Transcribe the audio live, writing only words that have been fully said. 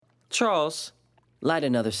Charles, light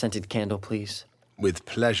another scented candle, please. With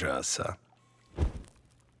pleasure, sir.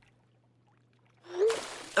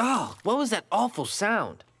 Oh, what was that awful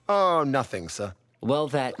sound? Oh, nothing, sir. Well,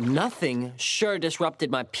 that nothing sure disrupted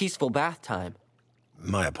my peaceful bath time.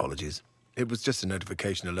 My apologies. It was just a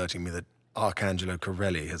notification alerting me that Arcangelo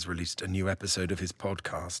Corelli has released a new episode of his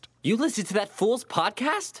podcast. You listened to that fool's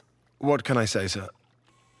podcast? What can I say, sir?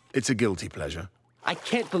 It's a guilty pleasure. I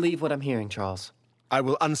can't believe what I'm hearing, Charles. I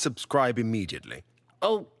will unsubscribe immediately.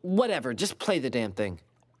 Oh, whatever. Just play the damn thing.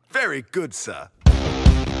 Very good, sir.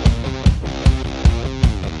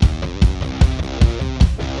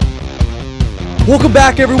 Welcome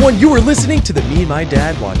back, everyone. You are listening to the Me and My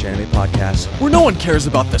Dad Watch Anime podcast, where no one cares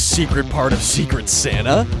about the secret part of Secret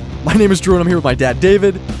Santa. My name is Drew, and I'm here with my dad,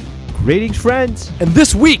 David. Greetings, friends. And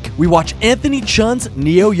this week, we watch Anthony Chun's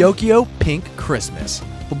Neo Yokio Pink Christmas.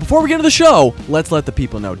 But before we get into the show, let's let the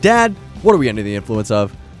people know. Dad, what are we under the influence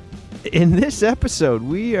of? In this episode,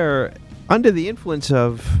 we are under the influence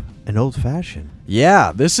of an old-fashioned.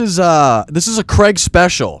 Yeah, this is a Craig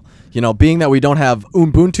special. You know, being that we don't have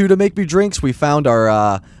Ubuntu to make me drinks, we found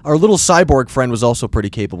our little cyborg friend was also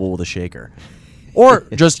pretty capable with a shaker. Or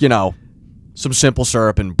just, you know, some simple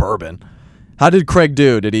syrup and bourbon. How did Craig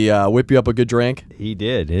do? Did he whip you up a good drink? He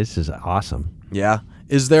did. This is awesome. Yeah.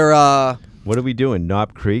 Is there What are we doing?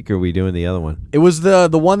 Knob Creek, or are we doing the other one? It was the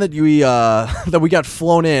one that we got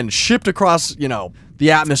flown in, shipped across, you know,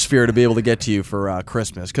 the atmosphere to be able to get to you for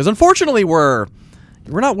Christmas. Because unfortunately, we're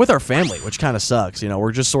not with our family, which kind of sucks. You know,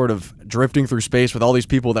 we're just sort of drifting through space with all these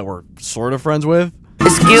people that we're sort of friends with.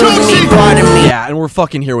 Excuse me, pardon me. Yeah, and we're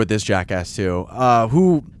fucking here with this jackass too,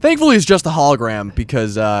 who thankfully is just a hologram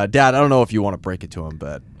because, Dad, I don't know if you want to break it to him,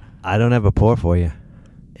 but I don't have a pour for you.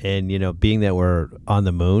 And, you know, being that we're on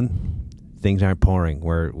the moon, things aren't pouring.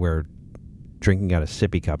 We're drinking out of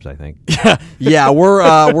sippy cups, I think. yeah,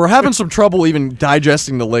 we're having some trouble even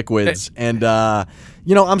digesting the liquids, and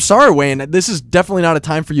you know, I'm sorry, Wayne. This is definitely not a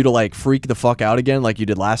time for you to like freak the fuck out again like you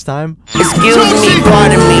did last time. Excuse me,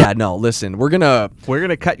 pardon me. Yeah, no, listen, we're gonna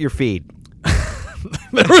cut your feed.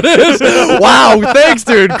 There it is. Wow, thanks,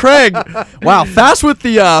 dude, Craig. Wow, fast with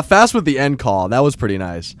the end call. That was pretty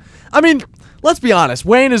nice. I mean, let's be honest.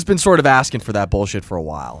 Wayne has been sort of asking for that bullshit for a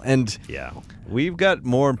while, and yeah, we've got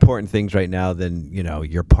more important things right now than, you know,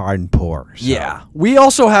 your pardon pour. So. Yeah, we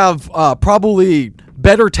also have probably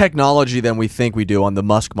better technology than we think we do on the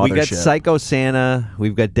Musk mothership. We got Psycho Santa,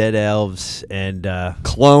 we've got dead elves, and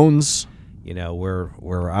clones. You know,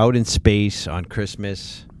 we're out in space on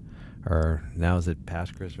Christmas, or now is it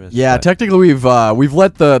past Christmas? Yeah, technically we've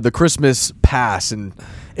let the Christmas pass, and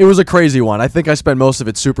it was a crazy one. I think I spent most of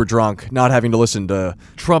it super drunk, not having to listen to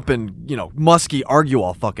Trump and, you know, Muskie argue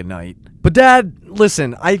all fucking night. But Dad,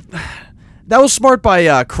 listen, that was smart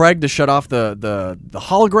by Craig to shut off the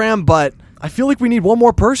hologram, but I feel like we need one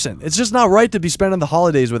more person. It's just not right to be spending the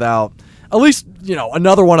holidays without at least, you know,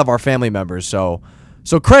 another one of our family members. So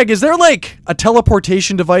Craig, is there like a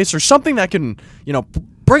teleportation device or something that can, you know,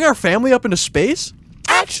 bring our family up into space?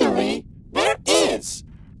 Actually, there is.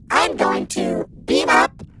 I'm going to beam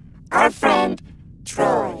up our friend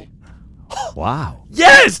Troy. Wow.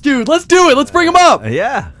 Yes, dude, let's do it. Let's bring him up.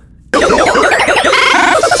 Yeah.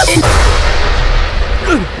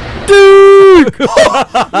 Dude!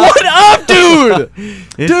 What up, dude?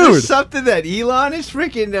 Is this something that Elon is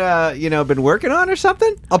freaking, you know, been working on or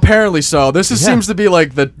something? Apparently so. This seems to be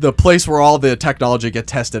like the place where all the technology get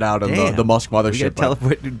tested out on the Musk We mothership. got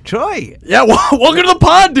teleport to Troy. Yeah, welcome to the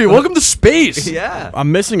pod, dude. Welcome to space. Yeah.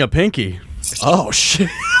 I'm missing a pinky. Oh, shit.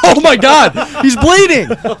 Oh, my God. He's bleeding.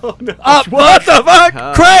 Oh, no. What the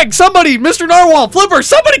fuck? Craig, somebody, Mr. Narwhal, Flipper,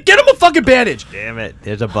 somebody get him a fucking bandage. Damn it.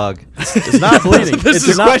 There's a bug. It's not bleeding.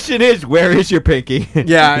 The question is, where is your pinky?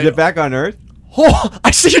 Yeah. Is it back on Earth? Oh, I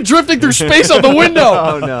see you drifting through space out the window.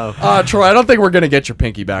 Oh, no. Troy, I don't think we're going to get your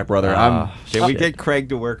pinky back, brother. Should we get Craig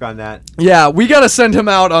to work on that? Yeah, we got to send him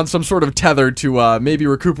out on some sort of tether to maybe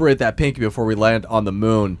recuperate that pinky before we land on the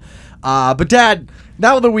moon. But Dad,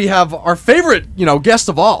 now that we have our favorite, you know, guest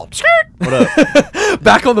of all, What up?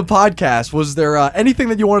 back on the podcast, was there anything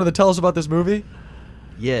that you wanted to tell us about this movie?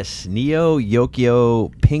 Yes, Neo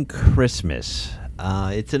Yokio Pink Christmas.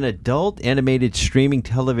 It's an adult animated streaming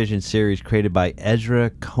television series created by Ezra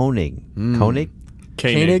Koenig. Koenig?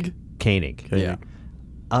 Koenig. Yeah.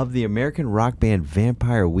 Of the American rock band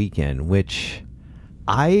Vampire Weekend, which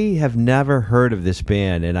I have never heard of this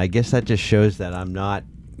band, and I guess that just shows that I'm not,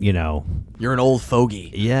 you know... You're an old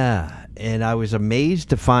fogey. Yeah, and I was amazed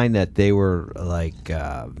to find that they were, like,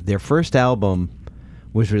 their first album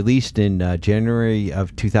was released in January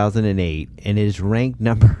of 2008, and it is ranked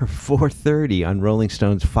number 430 on Rolling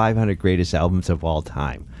Stone's 500 Greatest Albums of All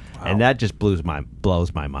Time. And that just blows my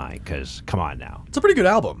mind, because come on now. It's a pretty good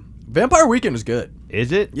album. Vampire Weekend is good.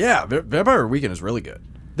 Is it? Yeah, Vampire Weekend is really good.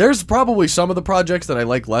 There's probably some of the projects that I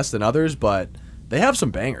like less than others, but they have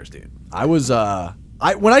some bangers, dude. I was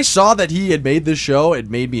when I saw that he had made this show, it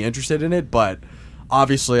made me interested in it, but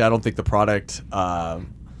obviously I don't think the product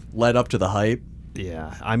led up to the hype.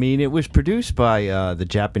 Yeah, I mean, it was produced by the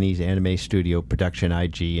Japanese anime studio Production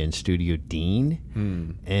IG and Studio Dean,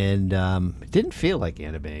 and it didn't feel like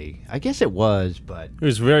anime. I guess it was, but It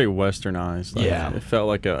was very westernized. Like, Yeah. It felt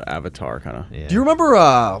like a Avatar kind of. yeah. Do you remember,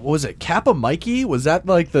 what was it, Kappa Mikey? Was that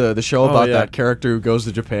like the show about yeah. that character who goes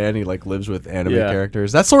to Japan, he like lives with anime Yeah.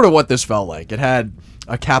 characters? That's sort of what this felt like. It had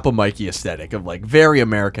a Kappa Mikey aesthetic of like very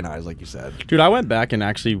Americanized, like you said. Dude, I went back and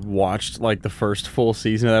actually watched like the first full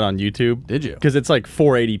season of that on YouTube. Did you? Because it's like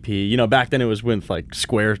 480p. You know, back then it was with like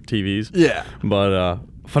square TVs. Yeah. But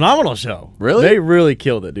phenomenal show. Really? They really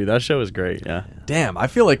killed it, dude. That show is great. Yeah. Damn, I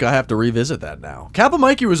feel like I have to revisit that now. Kappa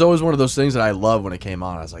Mikey was always one of those things that I loved when it came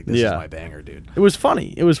on. I was like, this is Yeah. my banger, dude. It was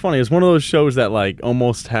funny. It was funny. It was one of those shows that like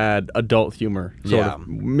almost had adult humor sort Yeah. of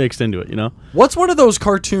mixed into it, you know? What's one of those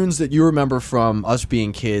cartoons that you remember from us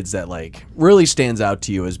being kids that like really stands out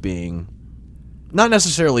to you as being not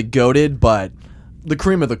necessarily goated, but the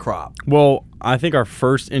cream of the crop? Well, I think our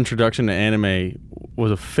first introduction to anime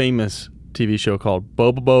was a famous TV show called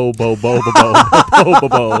Boba Bo Bo Bo Bo Bo Boba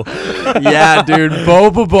Bo. Yeah, dude.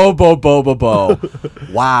 Boba Bo Bo Boba Bo.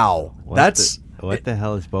 Wow. What the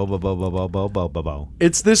hell is Boba Bo?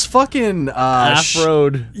 It's this fucking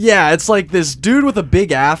Afroed. yeah, it's like this dude with a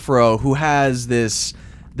big afro who has this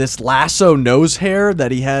lasso nose hair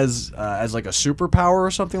that he has as like a superpower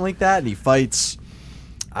or something like that, and he fights.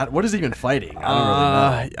 What is he even fighting? I don't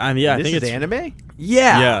really know. I mean, yeah, I This think is it's anime?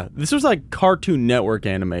 Yeah, this was like Cartoon Network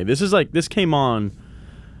anime. This came on.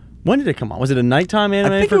 When did it come on? Was it a nighttime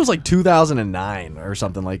anime? I think it was like 2009 or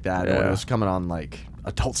something like that. When Yeah. it was coming on like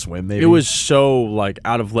Adult Swim, maybe. It was so like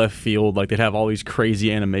out of left field. Like they'd have all these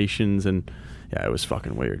crazy animations, and yeah, it was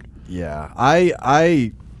fucking weird. Yeah,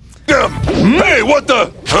 I. Hey, what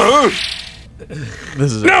the? Huh?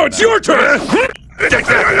 This is Now it's your turn. Why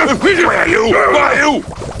are you? Why are you?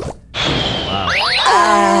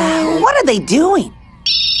 What are they doing?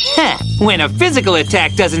 When a physical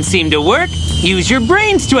attack doesn't seem to work, use your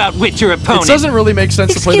brains to outwit your opponent. It doesn't really make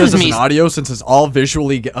sense to play this as Excuse an me. audio since it's all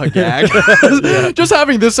visually a gag. Just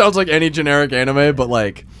having this sounds like any generic anime, but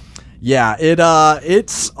like, yeah,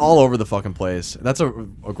 it's all over the fucking place. That's a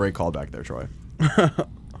great callback there, Troy.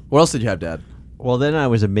 What else did you have, Dad? Well, then I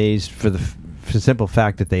was amazed for the simple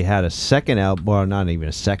fact that they had a second album, well, not even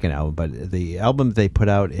a second album, but the album they put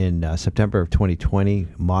out in September of 2020,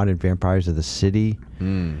 Modern Vampires of the City,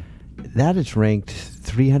 that is ranked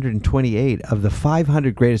 328 of the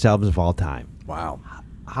 500 greatest albums of all time. Wow.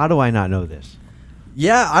 How do I not know this?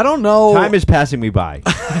 Yeah, I don't know. Time is passing me by.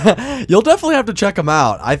 You'll definitely have to check them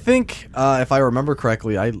out. I think, if I remember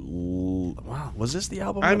correctly, wow, was this the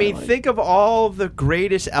album? I that mean, liked? think of all the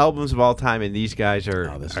greatest albums of all time, and these guys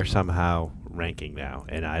are this are is- somehow ranking now,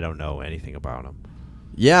 and I don't know anything about them.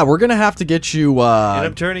 Yeah, we're gonna have to get you. And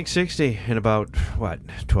I'm turning 60 in about,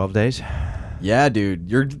 12 days? Yeah, dude,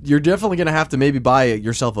 you're definitely gonna have to maybe buy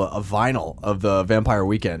yourself a vinyl of the Vampire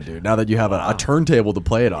Weekend, dude. Now that you have a turntable to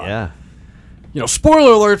play it on. Yeah. You know,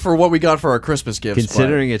 spoiler alert for what we got for our Christmas gifts.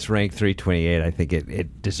 Considering it's ranked 328, I think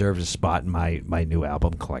it deserves a spot in my new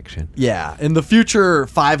album collection. but yeah, in the future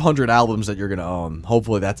 500 albums that you're gonna own,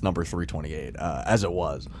 hopefully that's number 328, as it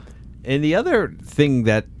was. And the other thing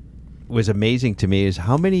that was amazing to me is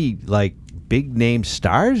how many like big name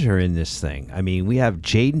stars are in this thing. I mean, we have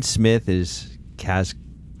Jaden Smith as Kaz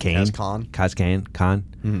Kane. Kaz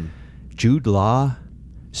Khan. Jude Law,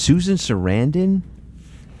 Susan Sarandon.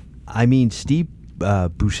 I mean, Steve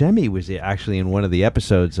Buscemi was actually in one of the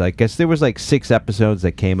episodes. I guess there was like 6 episodes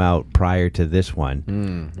that came out prior to this one.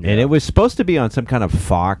 And it was supposed to be on some kind of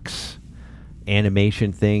Fox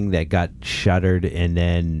animation thing that got shuttered, and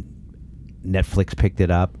then Netflix picked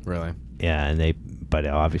it up. Really? Yeah, and but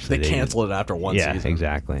obviously They canceled it after one yeah, season.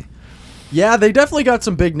 exactly. Yeah, they definitely got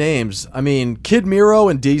some big names. I mean, Kid Miro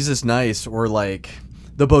and Jesus Nice were like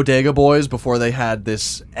the Bodega Boys before they had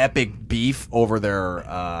this epic beef over their,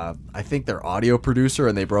 I think their audio producer,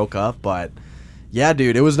 and they broke up. But yeah,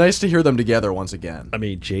 dude, it was nice to hear them together once again. I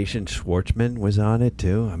mean, Jason Schwartzman was on it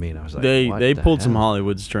too. I mean, I was like, They what they the pulled some hell?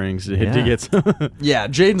 Hollywood strings to Yeah. get some. Yeah,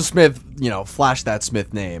 Jaden Smith, flashed that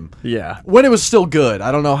Smith name. Yeah. When it was still good.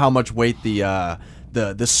 I don't know how much weight the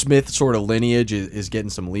Smith sort of lineage is getting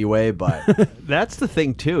some leeway, but That's the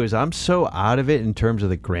thing too, is I'm so out of it in terms of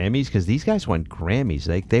the Grammys, because these guys won Grammys.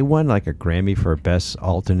 Like they won like a Grammy for best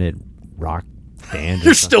alternate rock band.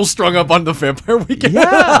 You're still strung up on the Vampire Weekend. Yeah,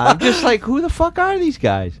 I'm just like, who the fuck are these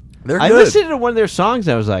guys? They're I good. listened to one of their songs.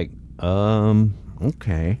 I was like,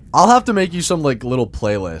 okay. I'll have to make you some like little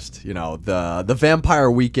playlist. You know, the Vampire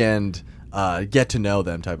Weekend get to know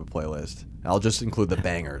them type of playlist. I'll just include the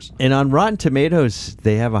bangers. And on Rotten Tomatoes,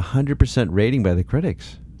 they have 100% rating by the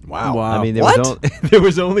critics. Wow. I mean, What? there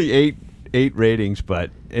was only eight ratings,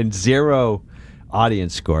 and 0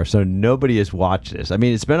 audience score. So nobody has watched this. I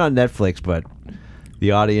mean, it's been on Netflix, but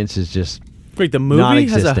the audience is just Wait, the movie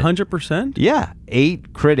has non-existent. 100%? Yeah,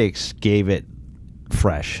 8 critics gave it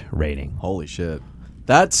fresh rating. Holy shit.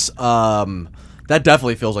 That's that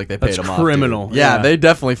definitely feels like they paid That's them off. dude. criminal. Yeah, Yeah. they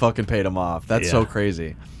definitely fucking paid them off. That's so Yeah.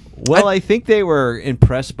 crazy. Well, I think they were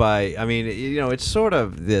impressed by. I mean, it's sort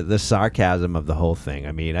of the sarcasm of the whole thing.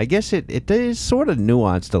 I mean, I guess it is sort of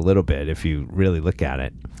nuanced a little bit if you really look at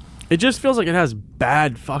it. It just feels like it has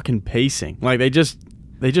bad fucking pacing. Like they just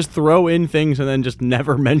throw in things and then just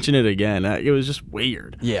never mention it again. It was just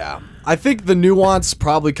weird. Yeah. I think the nuance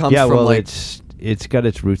probably comes Yeah, from well, like it's got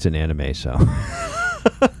its roots in anime, so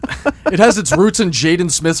it has its roots in Jaden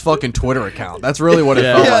Smith's fucking Twitter account. That's really what it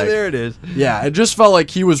felt like. it is. Yeah, it just felt like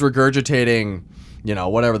he was regurgitating, you know,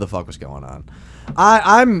 whatever the fuck was going on.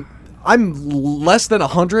 I'm less than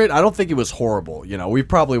 100. I don't think it was horrible. You know, we've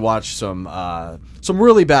probably watched some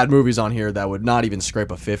really bad movies on here that would not even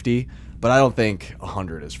scrape a 50, but I don't think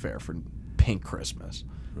 100 is fair for Pink Christmas.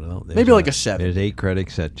 Well, Maybe like a 7. There's 8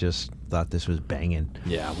 critics that just thought this was banging.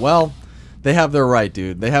 Yeah, well, they have their right,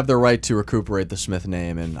 dude. They have their right to recuperate the Smith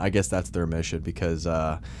name, and I guess that's their mission because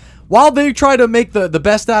while they try to make the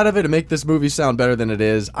best out of it and make this movie sound better than it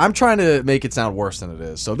is, I'm trying to make it sound worse than it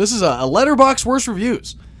is. So this is a Letterboxd worst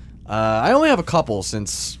reviews. I only have a couple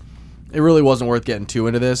since it really wasn't worth getting too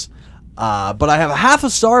into this. But I have a half a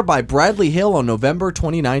star by Bradley Hill on November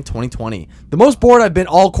 29, 2020. The most bored I've been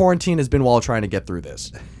all quarantine has been while trying to get through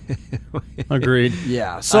this. Agreed.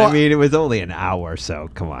 Yeah. So I mean, it was only an hour, so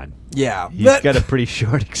come on. yeah. You've got a pretty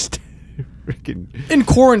short freaking. In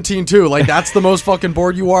quarantine too, like that's the most fucking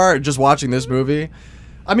bored you are just watching this movie.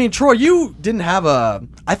 I mean, Troy, you didn't have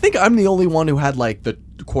I think I'm the only one who had like the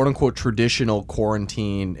quote unquote traditional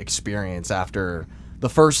quarantine experience after the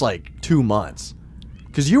first like 2 months,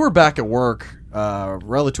 because you were back at work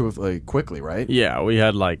relatively quickly, right? Yeah, we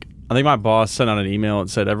had I think my boss sent out an email and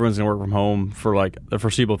said everyone's gonna work from home for like the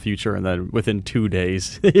foreseeable future, and then within 2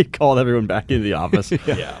 days he called everyone back into the office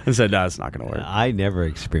and said, "No, it's not gonna work." I never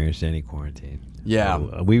experienced any quarantine. Yeah.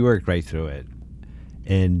 We worked right through it,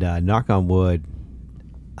 and knock on wood,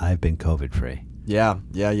 I've been COVID free. Yeah,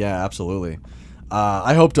 absolutely.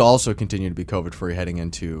 I hope to also continue to be COVID free heading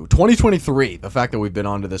into 2023. The fact that we've been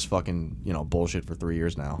onto this fucking bullshit for 3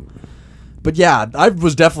 years now. But yeah, I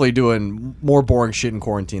was definitely doing more boring shit in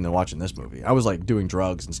quarantine than watching this movie. I was like doing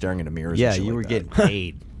drugs and staring into mirrors. Yeah, and shit you like were that. getting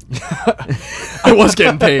paid. I was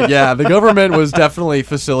getting paid. Yeah, the government was definitely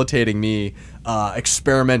facilitating me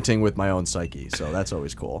experimenting with my own psyche. So that's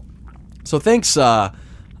always cool. So thanks. I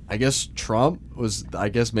guess Trump was. I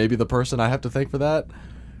guess maybe the person I have to thank for that.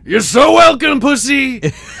 You're so welcome, pussy.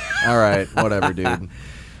 All right, whatever, dude.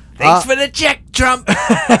 Thanks for the check, Trump.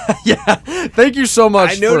 Yeah, thank you so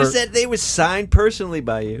much. I noticed that they was signed personally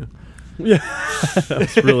by you.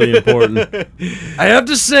 That's really important. I have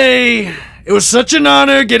to say, it was such an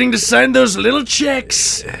honor getting to sign those little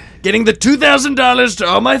checks, getting the $2,000 to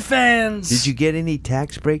all my fans. Did you get any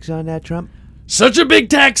tax breaks on that, Trump? Such a big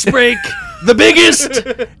tax break, the biggest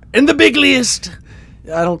and the bigliest.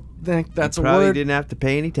 I don't think that's a Probably word. didn't have to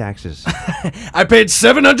pay any taxes. I paid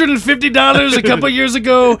 $750 a couple years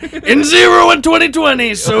ago and $0 in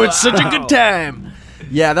 2020, so it's such a good time.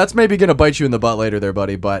 Yeah, that's maybe gonna bite you in the butt later there,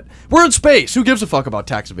 buddy, but we're in space. Who gives a fuck about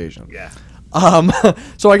tax evasion? Yeah.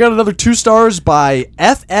 So I got another 2 stars by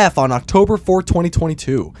FF on October 4th,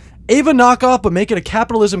 2022. Ava knockoff, but make it a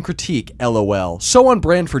capitalism critique, LOL. So on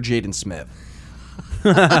brand for Jaden Smith.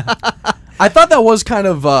 I thought that was kind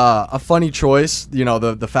of a funny choice,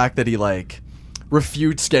 the fact that he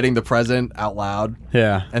refutes getting the present out loud.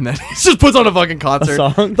 Yeah. And then he just puts on a fucking concert.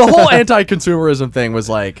 song. The whole anti-consumerism thing was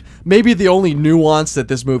maybe the only nuance that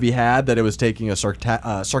this movie had, that it was taking a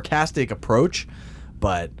sarcastic approach.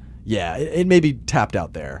 But yeah, it maybe tapped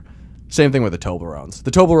out there. Same thing with the Toblerones.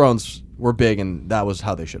 The Toblerones were big, and that was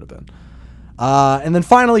how they should have been. And then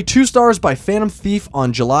finally, 2 stars by Phantom Thief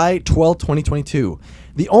on July 12, 2022.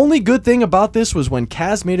 The only good thing about this was when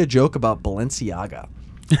Kaz made a joke about Balenciaga.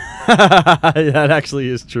 That actually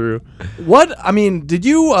is true. What? I mean, did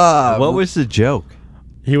you... What was the joke?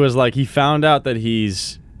 He was he found out that he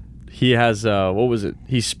has what was it?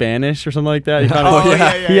 He's Spanish or something like that. He found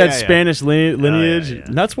out he had Spanish lineage.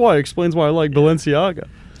 And that's why it explains why I like Balenciaga.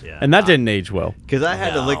 Yeah. And that didn't age well. Because I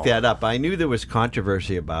had to look that up. I knew there was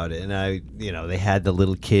controversy about it, and they had the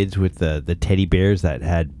little kids with the teddy bears that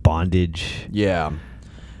had bondage. Yeah.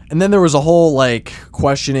 And then there was a whole like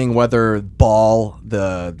questioning whether Baal,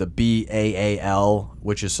 the Baal,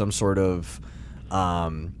 which is some sort of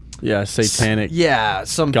Satanic.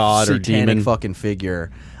 some god or satanic demon fucking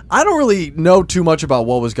figure. I don't really know too much about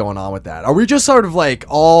what was going on with that. Are we just sort of like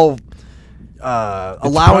all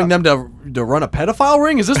allowing them to run a pedophile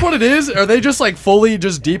ring? Is this what it is? Are they just like fully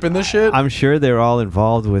just deep in this shit? I'm sure they're all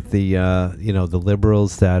involved with the the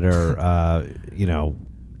liberals that are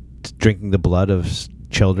drinking the blood of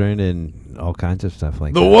children and all kinds of stuff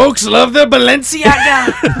like The that. wokes love their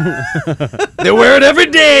Balenciaga. They wear it every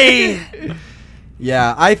day.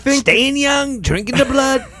 Yeah, I think Staying young, drinking the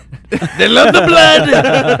blood. They love the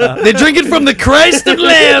blood. They drink it from the Christ of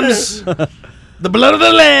lambs. The blood of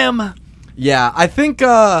the lamb. Yeah, I think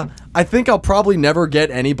I'll probably never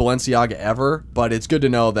get any Balenciaga ever, but it's good to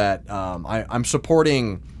know that I'm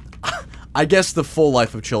supporting, I guess, the full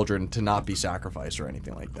life of children to not be sacrificed or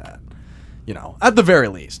anything like that. At the very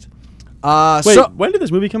least. Wait, when did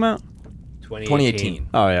this movie come out? 2018.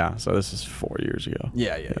 Oh, yeah. So this is 4 years ago.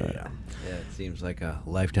 Yeah. Yeah, it seems like a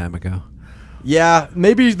lifetime ago. Yeah,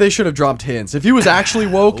 maybe they should have dropped hints. If he was actually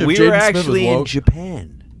woke, if We Jaden were Smith was actually in woke.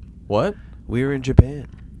 Japan. What? We were in Japan.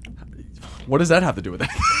 What does that have to do with it?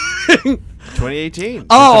 2018.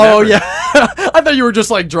 Oh, yeah. I thought you were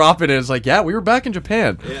just like dropping it. It's like, yeah, we were back in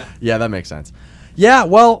Japan. Yeah, that makes sense. Yeah,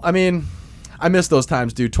 well, I mean, I miss those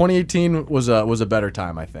times, dude. 2018 was a better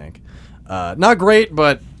time, I think. Not great,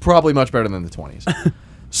 but probably much better than the 20s.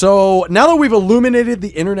 So now that we've illuminated the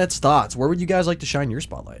internet's thoughts, where would you guys like to shine your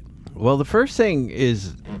spotlight? Well, the first thing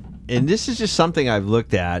is, and this is just something I've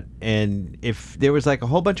looked at, and if there was like a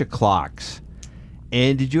whole bunch of clocks,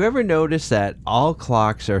 and did you ever notice that all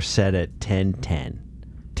clocks are set at 10:10?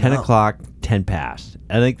 10 o'clock, 10 past.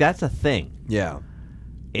 I think that's a thing. Yeah.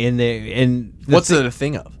 What's it a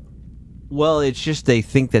thing of? Well, it's just they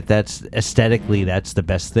think that's aesthetically that's the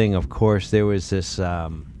best thing. Of course, there was this.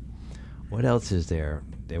 What else is there?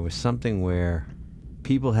 There was something where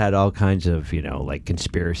people had all kinds of like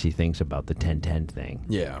conspiracy things about the 10:10 thing.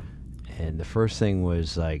 Yeah. And the first thing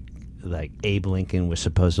was like Abe Lincoln was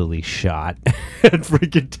supposedly shot at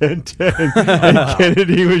freaking 10:10, and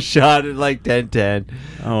Kennedy was shot at like 10:10.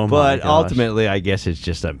 Oh my But gosh. ultimately, I guess it's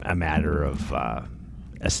just a matter of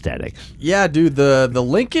aesthetics. Yeah, dude, the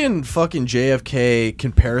Lincoln fucking JFK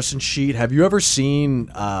comparison sheet. Have you ever seen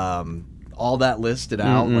all that listed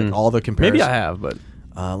out? Like all the comparisons? Maybe I have, but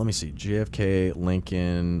let me see. JFK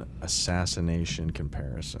Lincoln assassination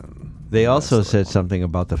comparison. They also said something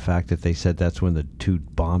about the fact that they said that's when the two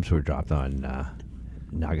bombs were dropped on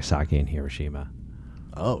Nagasaki and Hiroshima.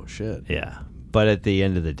 Oh shit. Yeah. But at the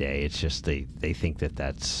end of the day, it's just they think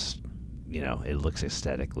that's, it looks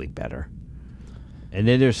aesthetically better. And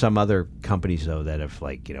then there's some other companies, though, that have,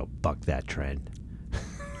 bucked that trend.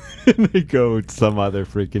 And they go with some other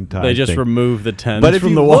freaking time. they just remove the 10s But if from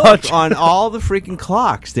you the look watch. on all the freaking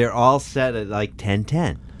clocks, they're all set at,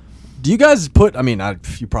 10:10. Do you guys put? I mean,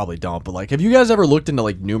 you probably don't, but have you guys ever looked into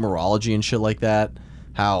numerology and shit like that?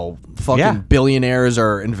 How fucking billionaires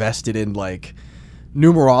are invested in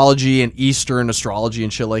numerology and Eastern astrology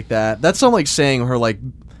and shit like that. That's some saying where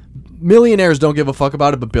millionaires don't give a fuck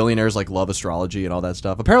about it, but billionaires love astrology and all that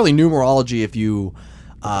stuff. Apparently, numerology, if you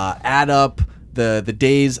add up the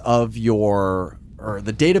days of or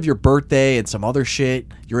the date of your birthday and some other shit,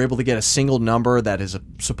 you're able to get a single number that is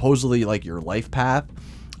supposedly your life path.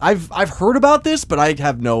 I've heard about this, but I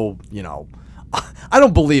have no, I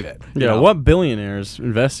don't believe it. Yeah, what billionaires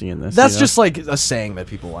investing in this? That's just a saying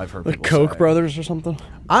that I've heard. the people Koch say. brothers or something.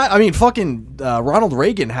 I mean, fucking Ronald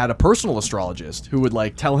Reagan had a personal astrologist who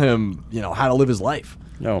would tell him, how to live his life.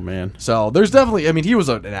 Oh man. So there's definitely, I mean, he was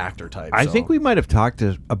an actor type. I so. think we might have talked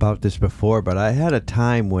about this before, but I had a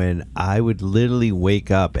time when I would literally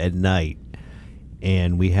wake up at night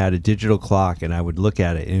and we had a digital clock and I would look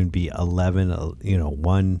at it and it would be 11,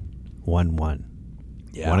 1, 1, 1.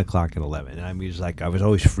 Yeah. 1 o'clock and 11. And I was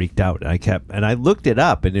always freaked out. And I looked it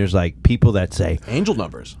up and there's people that say, angel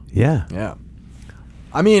numbers. yeah. Yeah.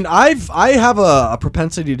 I mean, I have a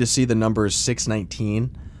propensity to see the numbers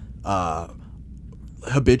 619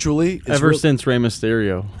 habitually. Ever since Rey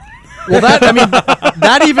Mysterio. Well,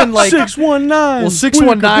 that even 619. Well,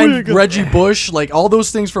 619, Reggie Bush, all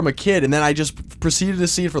those things from a kid, and then I just proceeded to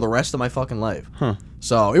see it for the rest of my fucking life. Huh.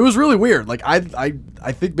 So it was really weird. I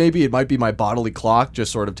think maybe it might be my bodily clock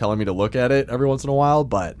just sort of telling me to look at it every once in a while,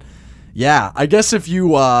 but yeah, I guess if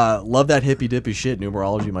you love that hippy dippy shit,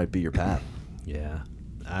 numerology might be your path. Yeah.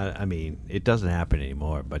 I mean, it doesn't happen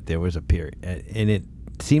anymore, but there was a period, and it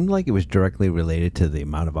it seemed like it was directly related to the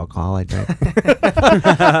amount of alcohol I drank.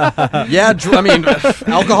 Yeah, I mean,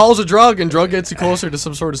 alcohol's a drug, and drug gets you closer to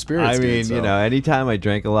some sort of spirits. I mean, dude, so. you know, anytime I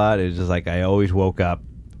drank a lot, it was just like I always woke up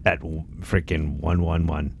at freaking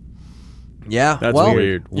 111. Yeah, That's well,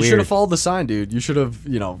 weird. You should have followed the sign, dude. You should have,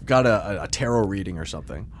 got a tarot reading or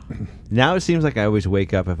something. Now it seems like I always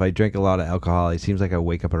wake up, if I drink a lot of alcohol, it seems like I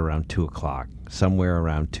wake up at around 2 o'clock, somewhere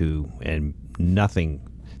around 2, and nothing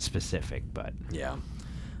specific, but Yeah.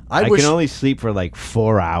 I wish. can only sleep for like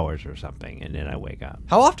 4 hours or something, and then I wake up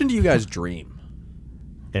How often do you guys dream?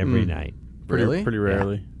 every night. Really? Pretty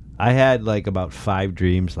rarely. I had like about 5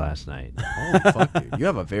 dreams last night. Oh, fuck, dude. You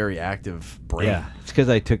have a very active brain. Yeah, it's because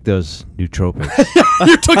I took those nootropics.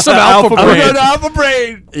 You took some alpha brain. alpha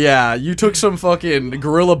brain. Yeah, you took some fucking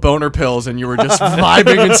gorilla boner pills and you were just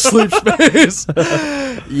vibing in sleep space.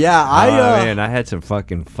 Yeah, Man, I had some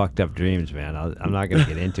fucking fucked up dreams, man. I'm not gonna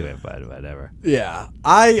get into it, but whatever. Yeah,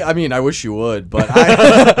 I mean, I wish you would, but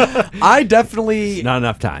I definitely Not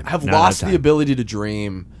enough time. have Not lost enough the time. ability to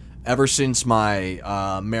dream ever since my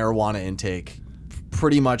marijuana intake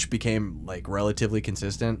pretty much became like relatively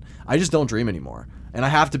consistent. I just don't dream anymore, and I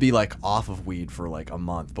have to be like off of weed for like a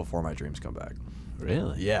month before my dreams come back.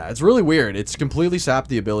 Really? Yeah, it's really weird. It's completely sapped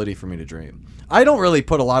the ability for me to dream. I don't really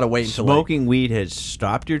put a lot of weight into Smoking weed has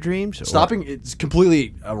stopped your dreams? like stopping. It's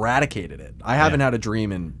completely eradicated it. I haven't had a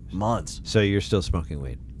dream in months. So you're still smoking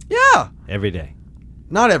weed Yeah. every day?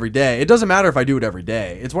 Not every day. It doesn't matter if I do it every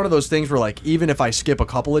day. It's one of those things where, like, even if I skip a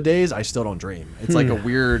couple of days, I still don't dream. It's like a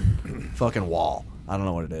weird fucking wall. I don't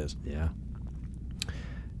know what it is. Yeah.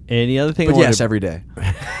 And the other thing, But I yes, wanted- every day.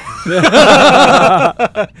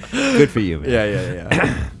 good for you, man.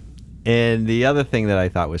 Yeah. And the other thing that I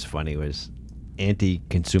thought was funny was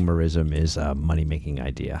anti-consumerism is a money-making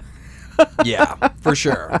idea. Yeah, for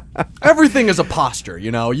sure. Everything is a posture,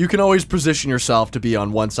 you know? You can always position yourself to be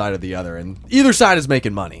on one side or the other, and either side is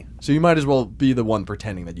making money. So you might as well be the one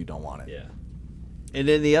pretending that you don't want it. Yeah. And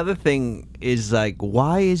then the other thing is, like,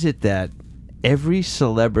 why is it that every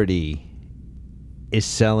celebrity is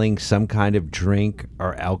selling some kind of drink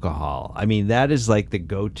or alcohol? I mean, that is like the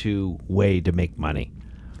go-to way to make money.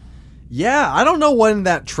 Yeah, I don't know when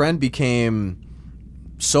that trend became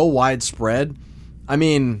so widespread. I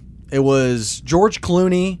mean, it was George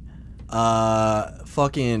Clooney,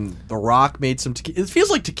 fucking The Rock made some tequila. It feels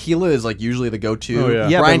like tequila is like usually the go-to. Oh, yeah.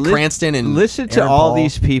 Yeah, Bryan but Cranston and listen to Aaron all Paul.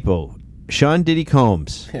 these people. Sean Diddy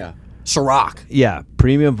Combs. Yeah. Ciroc. Yeah,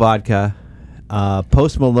 premium vodka.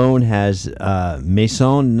 Post Malone has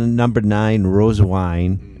Maison No. 9 rose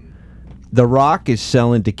wine. The Rock is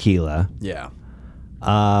selling tequila. Yeah.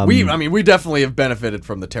 We definitely have benefited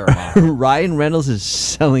from the Terramana. Ryan Reynolds is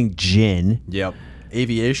selling gin. Yep.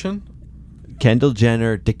 Aviation. Kendall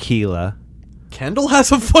Jenner tequila. Kendall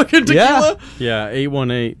has a fucking tequila? Yeah,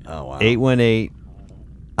 818. Oh, wow. 818.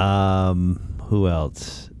 Who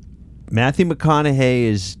else? Matthew McConaughey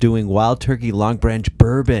is doing Wild Turkey Long Branch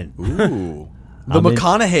bourbon. Ooh. The I'm in-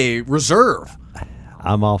 McConaughey Reserve.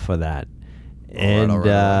 I'm all for that. And all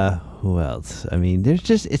right. who else? I mean,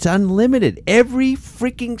 it's unlimited. Every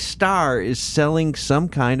freaking star is selling some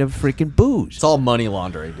kind of freaking booze. It's all money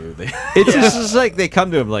laundering, dude. It's just like they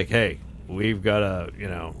come to him like, hey, we've got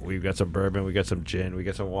some bourbon, we got some gin, we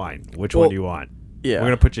got some wine. Which one do you want? Yeah. We're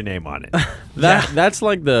gonna put your name on it. That's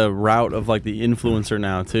like the route of like the influencer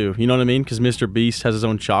now too. You know what I mean? Because Mr. Beast has his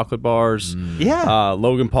own chocolate bars. Yeah.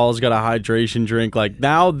 Logan Paul's got a hydration drink. Like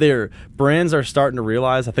now, their brands are starting to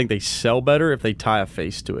realize. I think they sell better if they tie a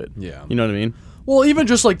face to it. Yeah. You know what I mean? Well, even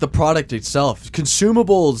just like the product itself,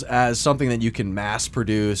 consumables as something that you can mass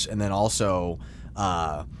produce and then also,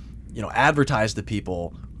 advertise to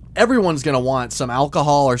people. Everyone's going to want some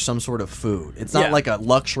alcohol or some sort of food. It's not Yeah. like a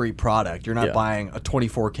luxury product. You're not Yeah. buying a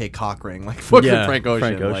 24K cock ring like fucking Frank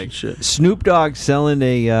Ocean. Like, shit. Snoop Dogg selling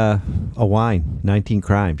a wine, 19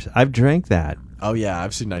 Crimes. I've drank that. oh, yeah,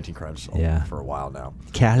 I've seen 19 Crimes Yeah. for a while now.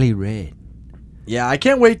 Cali Red. Yeah, I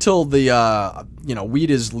can't wait till the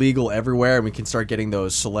weed is legal everywhere and we can start getting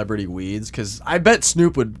those celebrity weeds, because I bet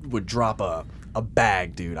Snoop would drop a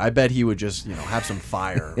bag, dude. I bet he would just have some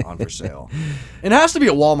fire on for sale. It has to be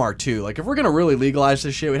at Walmart too. Like if we're gonna really legalize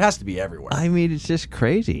this shit, it has to be everywhere. I mean, it's just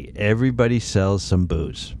crazy. Everybody sells some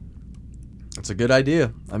booze. It's a good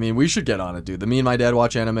idea. I mean, we should get on it, dude. The Me and My Dad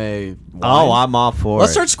Watch Anime. Oh, wine. I'm all for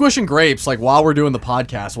Let's it. start squishing grapes like while we're doing the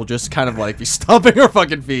podcast. We'll just kind of like be stomping our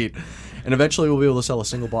fucking feet, and eventually we'll be able to sell a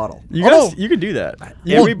single bottle. You guys, you can do that.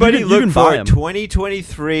 Everybody you look can for buy it. 'em.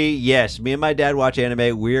 2023. Yes, Me and My Dad Watch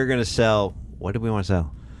Anime. We're going to sell. What do we want to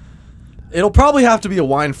sell? It'll probably have to be a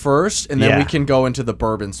wine first, and then Yeah. we can go into the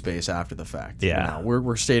bourbon space after the fact. Yeah. You know,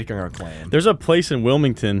 we're staking our claim. There's a place in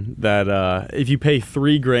Wilmington that if you pay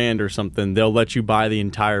 $3,000 or something, they'll let you buy the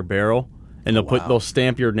entire barrel, and they'll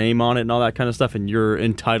stamp your name on it and all that kind of stuff, and you're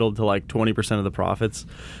entitled to like 20% of the profits.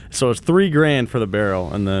 So it's $3,000 for the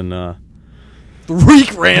barrel, and then.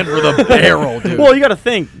 $3,000 for the barrel, dude. Well, you got to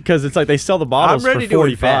think because it's like they sell the bottles I'm for ready to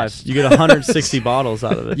 45. invest. You get 160 bottles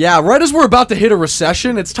out of it. Yeah, right as we're about to hit a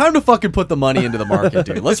recession, it's time to fucking put the money into the market,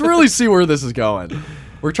 dude. Let's really see where this is going.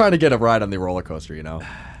 We're trying to get a ride on the roller coaster, you know.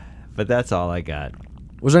 But that's all I got.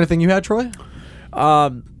 Was there anything you had, Troy?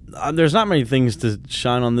 There's not many things to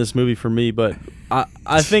shine on this movie for me, but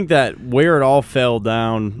I think that where it all fell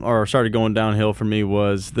down or started going downhill for me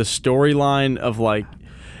was the storyline of like.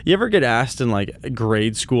 You ever get asked in like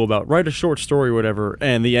grade school about write a short story or whatever,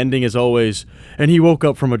 and the ending is always, and he woke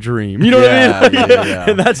up from a dream. You know what I mean? Yeah.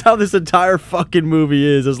 And that's how this entire fucking movie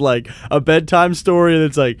is like a bedtime story, and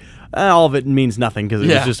it's like all of it means nothing because it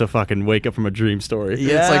was just a fucking wake up from a dream story.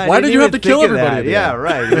 Yeah, it's like, why did you have to kill everybody at the Yeah, end?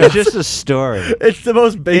 right. It's just a story. It's the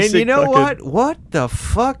most basic. And you know fucking- what? What the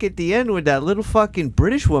fuck at the end when that little fucking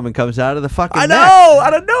British woman comes out of the fucking I neck? know,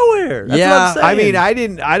 out of nowhere. That's Yeah, what I'm saying. I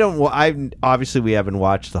mean, I obviously we haven't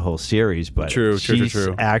watched the whole series, but True. she's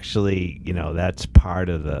actually, that's part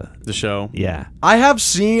of the show. yeah.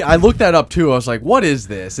 I looked that up too. I was like, what is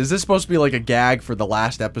this? Is this supposed to be like a gag for the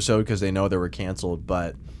last episode because they know they were canceled?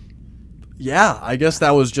 But yeah, I guess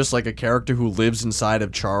that was just like a character who lives inside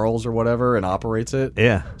of Charles or whatever and operates it.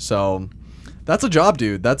 Yeah. So that's a job,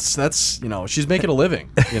 dude. That's she's making a living,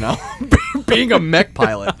 being a mech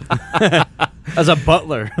pilot. As a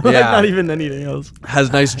butler. Yeah. Not even anything else.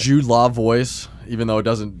 Has nice Jude Law voice, even though it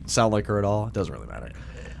doesn't sound like her at all. It doesn't really matter.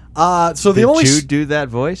 So the Did only Jude do that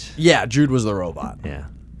voice? yeah, Jude was the robot. Yeah.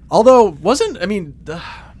 Although what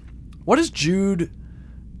is Jude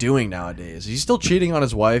doing nowadays? He's still cheating on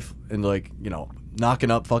his wife and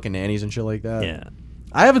knocking up fucking nannies and shit like that. Yeah.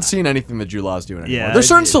 I haven't seen anything that Jude Law's doing anymore. Yeah, There's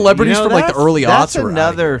certain celebrities from like the early aughts. That's who are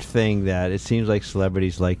another thing that it seems like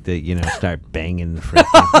celebrities like to start banging the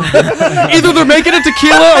freaking. either they're making it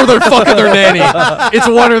tequila or they're fucking their nanny. It's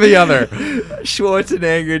one or the other.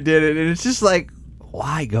 Schwarzenegger did it, and it's just like,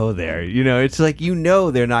 why go there? It's like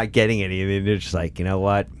they're not getting anything. They're just like, you know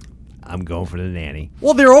what? I'm going for the nanny.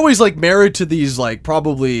 Well, they're always like married to these like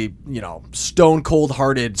probably stone cold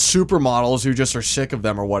hearted supermodels who just are sick of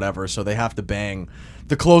them or whatever, so they have to bang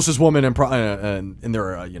the closest woman in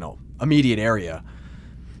their immediate area.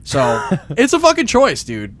 So it's a fucking choice,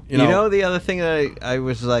 dude. You know The other thing that I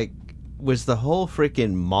was like was the whole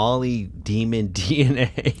freaking Molly demon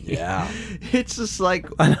DNA. Yeah. It's just like,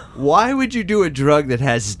 why would you do a drug that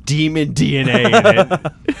has demon DNA in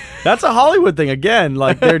it? That's a Hollywood thing again.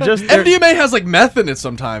 Like they're MDMA has like meth in it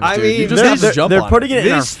sometimes. I dude. mean, you just have to they're- jump they're on putting it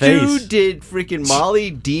in our This face. dude did freaking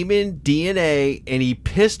Molly demon DNA, and he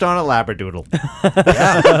pissed on a labradoodle.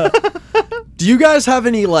 Do you guys have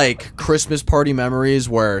any like Christmas party memories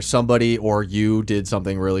where somebody or you did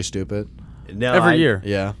something really stupid? No, every year.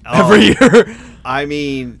 Yeah. Oh. Every year. I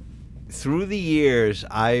mean, through the years,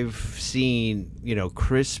 I've seen,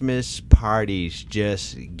 Christmas parties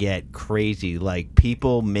just get crazy. Like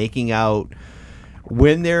people making out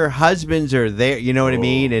when their husbands are there, you know what I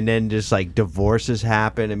mean? And then just like divorces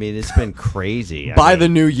happen. I mean, it's been crazy. By the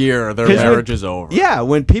new year, their 'Cause when- marriage is over. Yeah,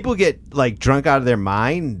 when people get like drunk out of their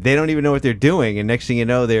mind, they don't even know what they're doing, and next thing you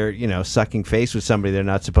know, they're sucking face with somebody they're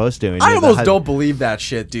not supposed to. And I you're the almost don't believe that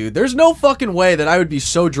shit, dude. There's no fucking way that I would be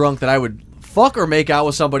so drunk that I would fuck or make out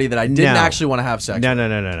with somebody that I didn't No. actually want to have sex with.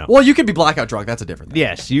 No. Well, you could be blackout drunk. That's a different thing.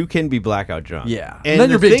 Yes, you can be blackout drunk. Yeah. and Then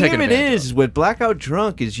you're the being thing taken of it advantage is, with blackout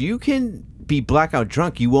drunk, is you can be blackout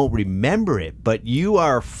drunk. You won't remember it, but you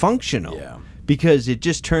are functional. Yeah. Because it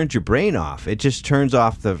just turns your brain off. It just turns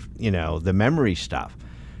off the the memory stuff.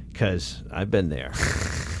 Because I've been there.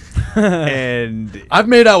 And I've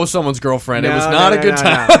made out with someone's girlfriend. It was not a good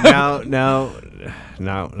time.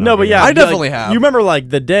 No, but yeah, I like, definitely have. You remember like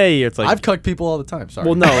the day? It's like I've cucked people all the time. Sorry.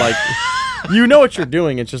 well, no, like you know what you're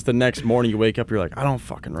doing. It's just the next morning you wake up, you're like, I don't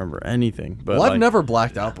fucking remember anything. But Well, I've like, never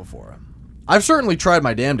blacked out before. I've certainly tried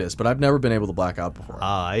my damnedest, but I've never been able to black out before.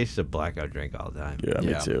 I used to blackout drink all the time. Yeah, me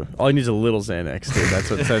Yeah. too. All you need is a little Xanax, dude. That's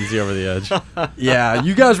what sends you over the edge. Yeah,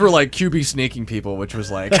 you guys were like QB sneaking people, which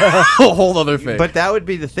was like a whole other thing. But that would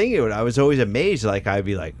be the thing. I was always amazed. Like, I'd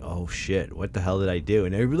be like, oh, shit, what the hell did I do?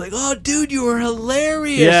 And they'd be like, oh, dude, you were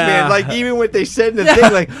hilarious, Yeah. man. Like, even what they said in the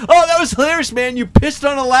thing, like, oh, that was hilarious, man. You pissed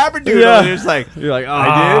on a labradoodle. Yeah. And it's like, You're like,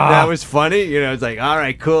 I did? That was funny? It's like, all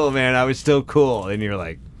right, cool, man. I was still cool. And you're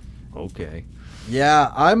like, okay.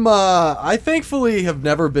 yeah, I thankfully have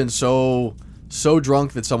never been so so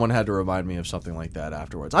drunk that someone had to remind me of something like that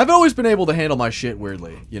afterwards. I've always been able to handle my shit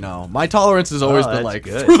weirdly, My tolerance has always been like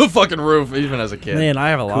through the fucking roof, even as a kid. Man, I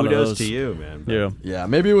have a lot of those. Kudos to you, man. Yeah. Yeah,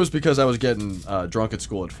 maybe it was because I was getting drunk at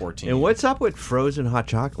school at 14. And what's up with frozen hot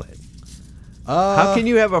chocolate? How can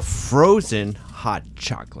you have a frozen hot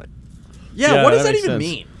chocolate? Yeah, what does that makes even sense.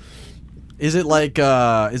 mean? Is it like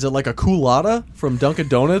a culotta from Dunkin'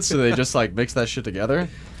 Donuts? So they just like mix that shit together?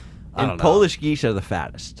 I don't And know. Polish geese are the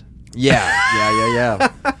fattest. Yeah.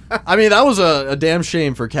 I mean, that was a damn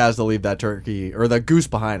shame for Kaz to leave that turkey or that goose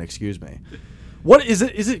behind. Excuse me. What is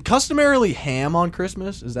it? Is it customarily ham on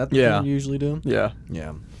Christmas? Is that the thing you usually do? Yeah.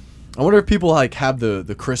 Yeah. I wonder if people like have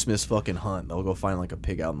the Christmas fucking hunt. They'll go find like a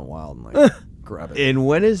pig out in the wild and like grab it. And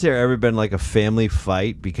when has there ever been like a family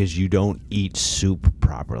fight because you don't eat soup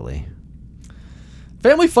properly?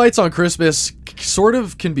 Family fights on Christmas sort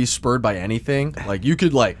of can be spurred by anything. Like you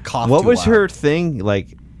could like cough. What too was loud. her thing?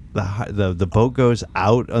 Like the boat goes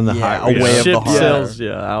out on the Yeah, high, away of the Ship harbor. sails,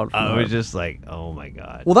 out. I from was the- just like, oh my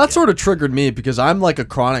god. Well, that sort of triggered me because I'm like a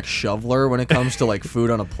chronic shoveler when it comes to like food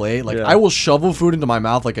on a plate. Like Yeah. I will shovel food into my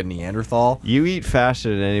mouth like a Neanderthal. You eat faster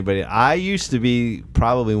than anybody. I used to be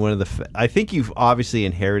probably one of the. I think you've obviously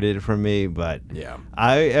inherited it from me, but Yeah.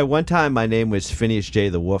 at one time my name was Phineas J.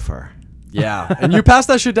 the Woofer. Yeah, and you passed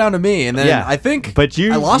that shit down to me, and then Yeah, I think but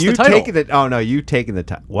I lost the title. taken the. Oh no, you taken the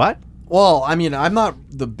title. What? Well, I mean, I'm not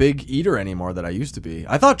the big eater anymore that I used to be.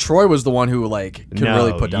 I thought Troy was the one who like can No,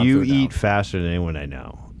 really put down you food eat now. faster than anyone I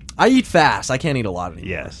know. I eat fast. I can't eat a lot anymore.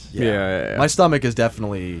 Yes. Yeah. My stomach is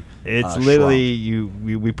definitely. It's shrunk. literally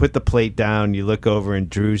we put the plate down. You look over and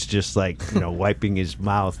Drew's just like wiping his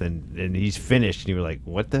mouth and he's finished. And you were like,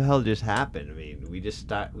 what the hell just happened? I mean, we just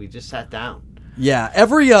sat down. Yeah,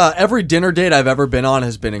 every dinner date I've ever been on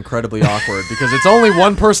has been incredibly awkward because it's only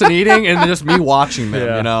one person eating and just me watching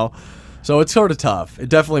them, Yeah. So it's sort of tough. It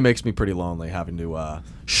definitely makes me pretty lonely having to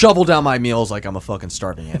shovel down my meals like I'm a fucking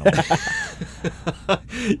starving animal.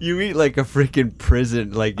 You eat like a freaking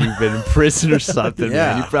prison, like you've been in prison or something.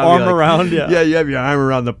 Yeah. Man. You probably Arm like, around, yeah. Yeah, you have your arm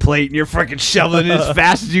around the plate and you're fucking shoveling it as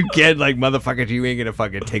fast as you can. Like, motherfuckers, you ain't gonna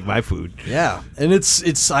fucking take my food. Yeah, and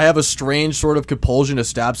it's I have a strange sort of compulsion to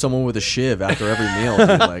stab someone with a shiv after every meal.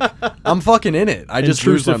 Dude. Like I'm fucking in it. I just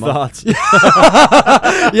lose my Intrusive mind.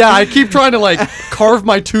 thoughts. Yeah, I keep trying to like carve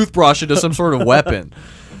my toothbrush into some sort of weapon.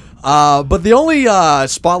 But the only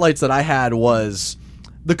spotlights that I had was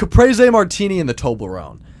the Caprese Martini and the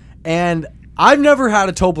Toblerone. And I've never had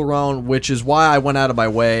a Toblerone, which is why I went out of my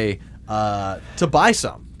way to buy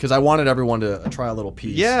some. Because I wanted everyone to try a little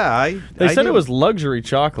piece. Yeah, They said it was luxury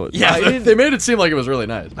chocolate. Yeah, they made it seem like it was really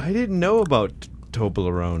nice. I didn't know about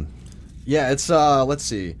Toblerone. Yeah, it's, let's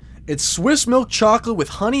see. It's Swiss milk chocolate with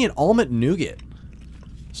honey and almond nougat.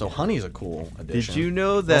 So honey is a cool addition. Did you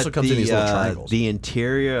know It that also comes in these little triangles. the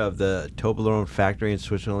interior of the Toblerone factory in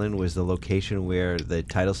Switzerland was the location where the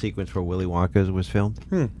title sequence for Willy Wonka was filmed?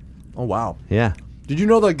 Oh, wow. Yeah. Did you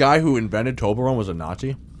know the guy who invented Toblerone was a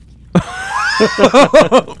Nazi?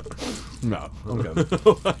 No. Okay.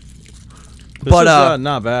 This But, is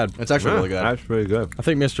not bad. It's actually really good. That's pretty good. I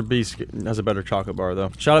think Mr. Beast has a better chocolate bar,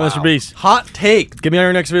 though. Shout out Mr. Beast. Hot take. Get me on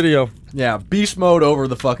your next video. Yeah, beast mode over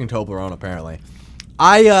the fucking Toblerone, apparently.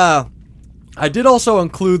 I did also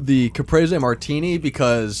include the Caprese Martini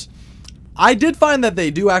because I did find that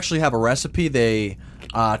they do actually have a recipe. They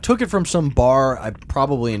took it from some bar,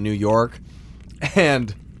 probably in New York,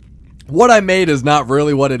 and what I made is not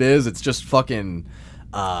really what it is. It's just fucking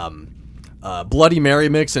Bloody Mary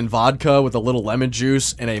mix and vodka with a little lemon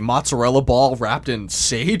juice and a mozzarella ball wrapped in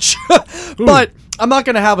sage. But I'm not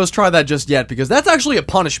going to have us try that just yet because that's actually a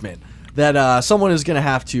punishment that someone is going to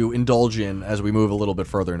have to indulge in as we move a little bit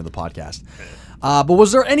further into the podcast. But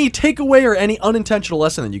was there any takeaway or any unintentional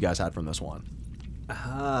lesson that you guys had from this one?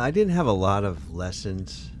 I didn't have a lot of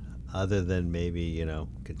lessons other than maybe,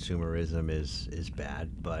 consumerism is bad.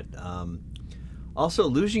 But also,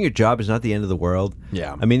 losing your job is not the end of the world.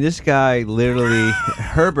 Yeah. I mean, this guy literally,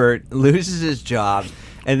 Herbert, loses his job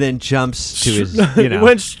and then jumps to his, He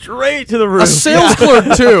went straight to the roof. A sales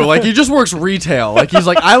clerk too. Like he just works retail. Like he's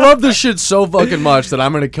like, I love this shit so fucking much that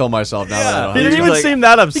I'm gonna kill myself now. That I don't He have didn't a even job. seem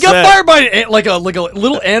that upset. He got fired by like a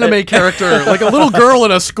little anime character, like a little girl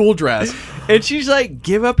in a school dress. And she's like,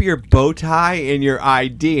 give up your bow tie and your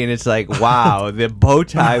ID. And it's like, wow, the bow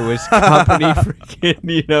tie was company freaking,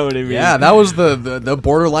 you know what I mean? Yeah, that was the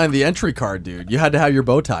borderline the entry card, dude. You had to have your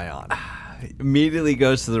bow tie on. Immediately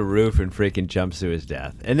goes to the roof and freaking jumps to his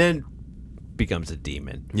death. And then becomes a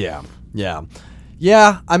demon. Yeah.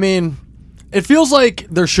 I mean, It feels like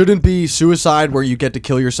there shouldn't be suicide where you get to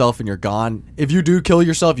kill yourself and you're gone. If you do kill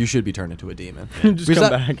yourself, you should be turned into a demon. Just come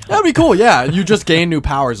back. That'd be cool, yeah. You just gain new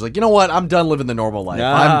powers. Like, you know what? I'm done living the normal life.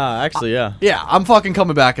 Actually, yeah. Yeah, I'm fucking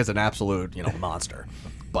coming back as an absolute, monster.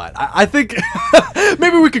 But I think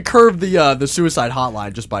maybe we could curve the suicide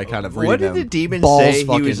hotline just by kind of reading What did them the demon balls say? He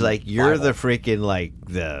fucking was like, "You're Bible. the freaking like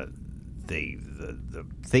the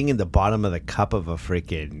thing in the bottom of the cup of a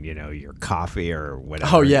freaking your coffee or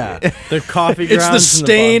whatever." Oh yeah, The coffee it's the grounds in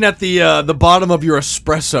stain bottom. at the bottom of your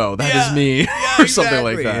espresso. That is me, or something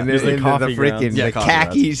like that. And There's the the coffee freaking grounds. Yeah, the coffee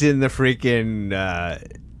khakis in the freaking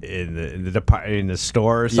in the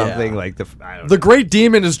store or something Yeah. like I don't The know. great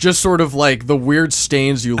demon is just sort of like the weird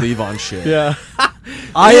stains you leave on shit. Yeah.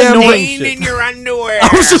 I am Stain in your underwear. I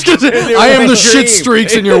was just gonna say, I am the shit dream.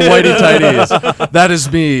 streaks in your whitey tighties. That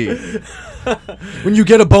is me. When you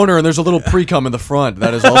get a boner and there's a little pre-cum in the front,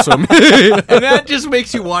 that is also me. And that just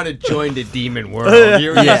makes you want to join the demon world.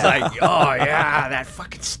 You're just Yeah. like, oh yeah, that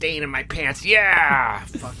fucking stain in my pants. Yeah,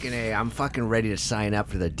 fucking A. I'm fucking ready to sign up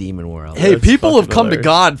for the demon world. Hey, That's people have fucking come to hilarious.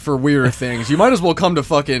 God for weirder things. You might as well come to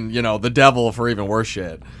fucking, the devil for even worse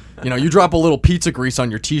shit. You drop a little pizza grease on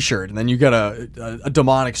your t-shirt and then you get a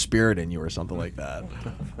demonic spirit in you or something like that.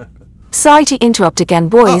 Sorry to interrupt again,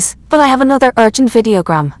 boys, but I have another urgent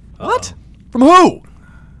videogram. What? From who?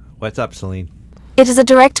 What's up, Celine? It is a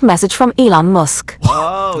direct message from Elon Musk.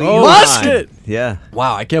 Oh, Musk! Shit. Yeah.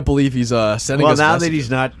 Wow, I can't believe he's sending Well, us now that messages. he's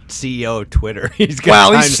not CEO of Twitter, he's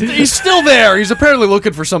got Well, time he's still there. He's apparently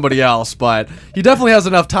looking for somebody else, but he definitely has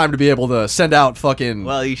enough time to be able to send out fucking...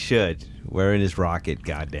 Well, he should. We're in his rocket,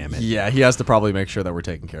 goddammit. Yeah, he has to probably make sure that we're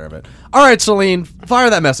taking care of it. All right, Celine, fire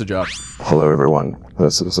that message up. Hello, everyone.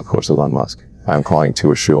 This is, of course, Elon Musk. I'm calling to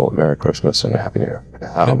wish you all a Merry Christmas and a Happy New Year.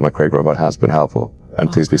 I hope my Craig robot has been helpful. And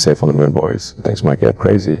please be safe on the moon, boys. Things might get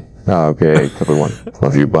crazy. Okay, everyone.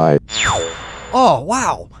 Love you. Bye. Oh,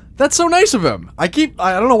 wow. That's so nice of him. I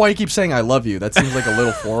don't know why he keeps saying I love you. That seems like a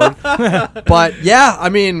little forward. But yeah, I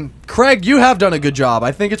mean, Craig, you have done a good job.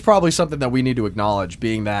 I think it's probably something that we need to acknowledge,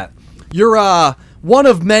 being that you're one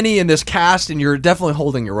of many in this cast and you're definitely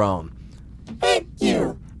holding your own. Thank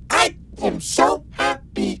you. I am so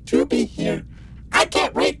happy to be here. I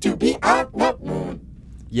can't wait to be on the moon.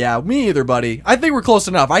 Yeah, me either, buddy. I think we're close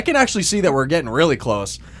enough. I can actually see that we're getting really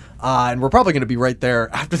close. And we're probably going to be right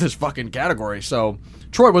there after this fucking category. So,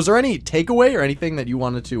 Troy, was there any takeaway or anything that you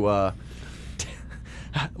wanted to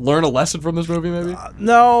learn a lesson from this movie, maybe?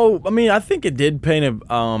 No, I mean, I think it did paint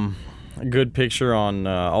a good picture on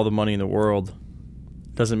all the money in the world.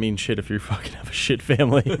 Doesn't mean shit if you fucking have a shit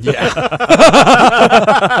family.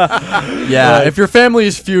 Yeah, if your family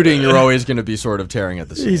is feuding, you're always going to be sort of tearing at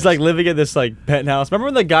the seams. He's like living in this like penthouse. Remember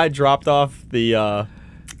when the guy dropped off the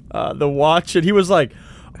watch and he was like,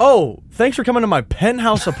 "Oh, thanks for coming to my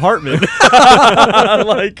penthouse apartment."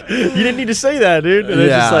 Like, you didn't need to say that, dude. And it's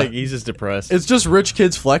just Yeah. like he's just depressed. It's just rich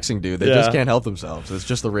kids flexing, dude. They just Yeah. can't help themselves. It's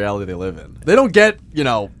just the reality they live in. They don't get,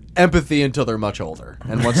 empathy until they're much older.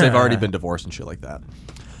 And once they've already been divorced and shit like that.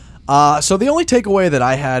 So the only takeaway that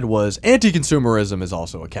I had was anti-consumerism is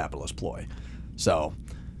also a capitalist ploy. So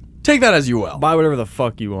take that as you will. Buy whatever the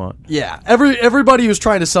fuck you want. Yeah, everybody who's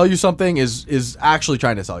trying to sell you something is actually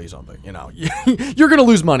trying to sell you something. You're gonna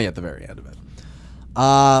lose money at the very end of it.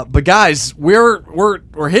 But guys, we're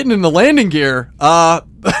hitting in the landing gear.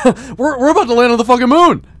 We're about to land on the fucking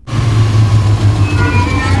moon.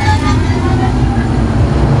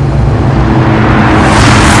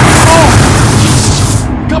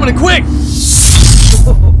 Oh! Coming in quick.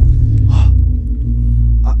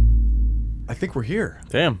 I think we're here.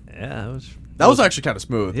 Damn. Yeah, That was actually kind of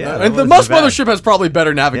smooth. Yeah, that and the wasn't Musk bad. Mothership has probably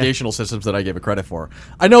better navigational systems than I gave it credit for.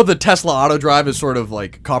 I know the Tesla auto drive is sort of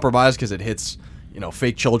like compromised because it hits,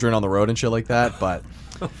 fake children on the road and shit like that. But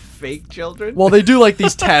fake children. well, they do like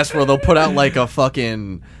these tests where they'll put out like a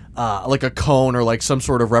fucking like a cone or like some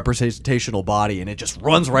sort of representational body, and it just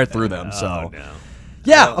runs right through them. So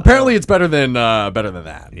yeah, apparently it's better than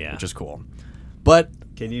that. Yeah. Which is cool. But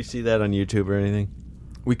Can you see that on YouTube or anything?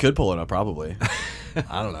 we could pull it up probably.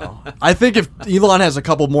 I don't know. I think if Elon has a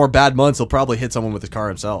couple more bad months, he'll probably hit someone with his car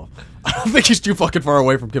himself. I don't think he's too fucking far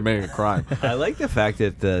away from committing a crime. I like the fact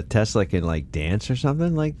that the Tesla can like dance or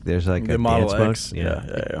something. Like there's like The a Model dance X. mode.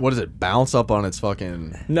 Yeah. What does it bounce up on its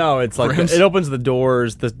fucking? No, it's like Rims? it opens the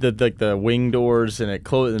doors, the wing doors, and it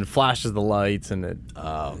closes and flashes the lights, and it.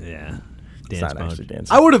 Yeah. It's Dance not actually mode.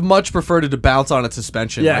 dancing. I would have much preferred it to bounce on its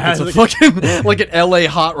suspension. Yeah, like it's a like- fucking like an LA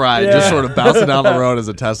hot ride, just sort of bouncing down the road as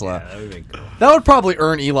a Tesla. That would be cool. That would probably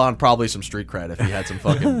earn Elon probably some street cred if he had some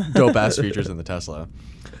fucking dope ass features in the Tesla.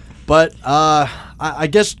 But I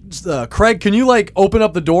guess Craig, can you like open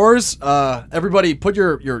up the doors? Everybody, put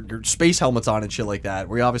your space helmets on and shit like that.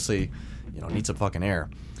 We obviously, need some fucking air.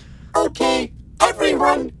 Okay,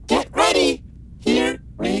 everyone, get ready. Here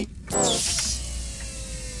we go.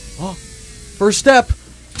 Oh, first step,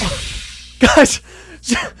 guys.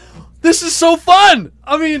 This is so fun.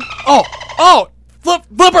 I mean,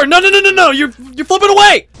 Flipper, no! You're flipping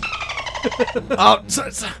away.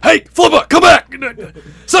 Hey, Flipper, come back!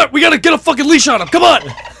 Sir, we gotta get a fucking leash on him. Come on!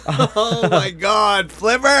 Oh my God,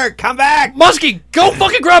 Flipper, come back! Muskie, go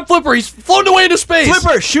fucking grab Flipper. He's flown away into space.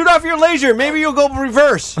 Flipper, shoot off your laser. Maybe you'll go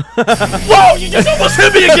reverse. Whoa! You just almost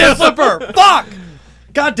hit me again, Flipper. Fuck!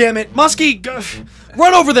 God damn it, Muskie,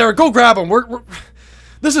 run over there. Go grab him. We're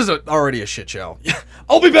this is already a shit show.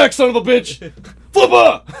 I'll be back, son of a bitch.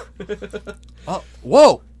 Flipper!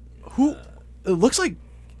 Whoa! Who? It looks like.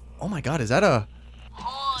 Oh my God! Is that a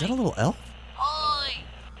little elf?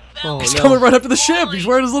 He's coming right up to the ship. He's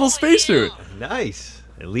wearing his little spacesuit. Nice.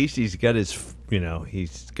 At least he's got his,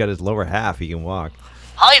 he's got his lower half. He can walk.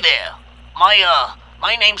 Hi there.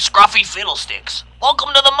 My name's Scruffy Fiddlesticks. Welcome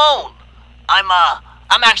to the moon.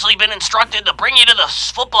 I'm actually been instructed to bring you to the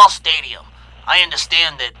football stadium. I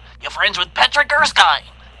understand that you're friends with Patrick Erskine.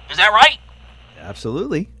 Is that right?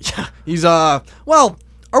 Absolutely. Yeah. He's well.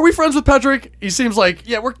 Are we friends with Patrick? He seems like,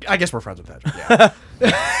 I guess we're friends with Patrick. Yeah.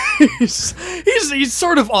 he's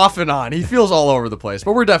sort of off and on. He feels all over the place,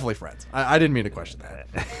 but we're definitely friends. I didn't mean to question that.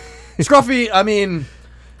 Scruffy, I mean,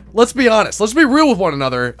 let's be honest. Let's be real with one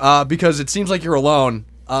another, because it seems like you're alone.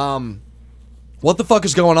 What the fuck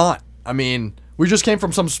is going on? I mean, we just came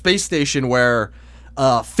from some space station where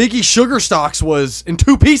Figgy Sugarstocks was in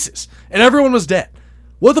 2 pieces, and everyone was dead.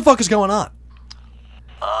 What the fuck is going on?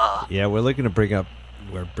 Yeah, we're looking to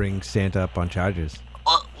bring Santa up on charges.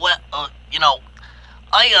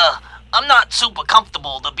 I'm not super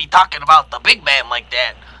comfortable to be talking about the big man like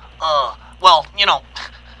that.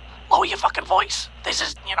 Lower your fucking voice. This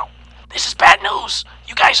is bad news.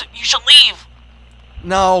 You guys, you should leave.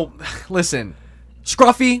 No, listen,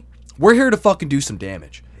 Scruffy, we're here to fucking do some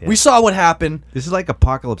damage. Yeah. We saw what happened. This is like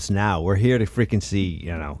Apocalypse Now. We're here to freaking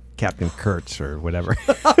see, Captain Kurtz or whatever.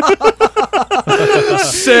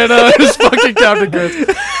 Santa is fucking Captain Kurtz.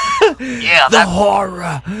 Yeah, the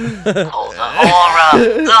horror. Oh,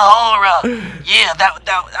 the horror. Yeah,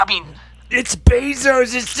 I mean, it's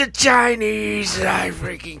Bezos. It's the Chinese. I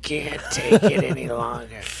freaking can't take it any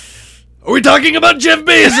longer. Are we talking about Jeff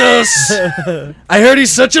Bezos? I heard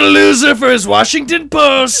he's such a loser for his Washington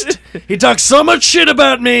Post. He talks so much shit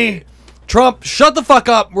about me. Trump, shut the fuck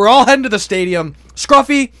up. We're all heading to the stadium.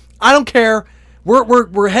 Scruffy, I don't care.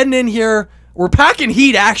 We're heading in here. We're packing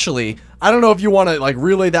heat, actually. I don't know if you want to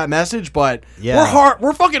relay that message, but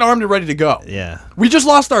we're fucking armed and ready to go. Yeah. We just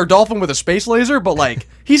lost our dolphin with a space laser, but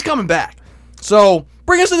he's coming back. So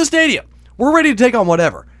bring us to the stadium. We're ready to take on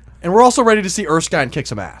whatever. And we're also ready to see Erskine kick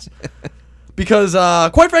some ass. Because,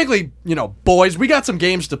 quite frankly, boys, we got some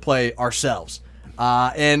games to play ourselves.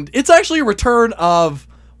 And it's actually a return of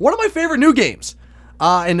one of my favorite new games.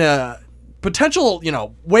 In a potential,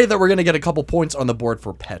 way that we're going to get a couple points on the board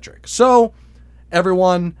for Patrick. So,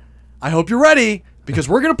 everyone, I hope you're ready, because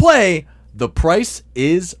we're going to play The Price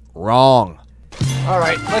is Wrong. All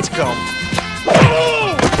right, let's go.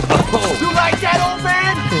 You like that, old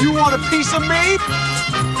man? You want a piece of me?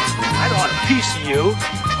 I don't want a piece of you.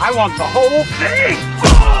 I want the whole thing.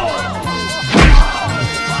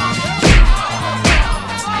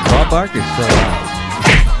 Bob Barker's still alive.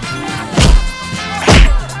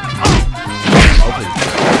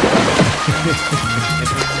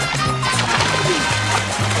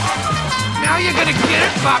 Now you're gonna get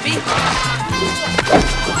it, Bobby.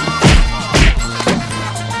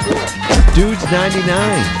 Dude's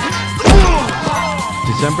 99.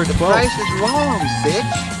 December 12th. Price is wrong, bitch.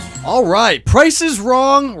 All right, Price is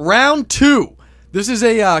Wrong, round 2. This is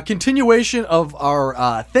a continuation of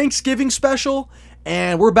our Thanksgiving special,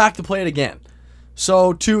 and we're back to play it again.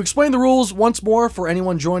 So to explain the rules once more for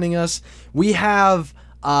anyone joining us, we have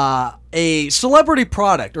a celebrity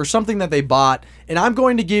product or something that they bought, and I'm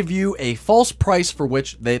going to give you a false price for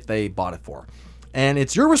which they bought it for. And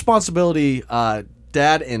it's your responsibility,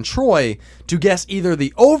 Dad and Troy, to guess either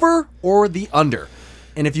the over or the under.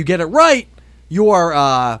 And if you get it right, you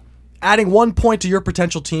are adding 1 point to your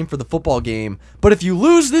potential team for the football game. But if you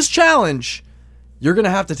lose this challenge, you're going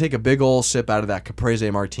to have to take a big ol' sip out of that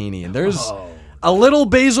Caprese Martini. And there's a little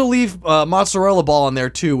basil leaf mozzarella ball in there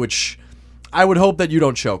too, which I would hope that you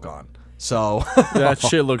don't choke on. So that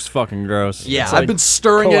shit looks fucking gross. Yeah, I've been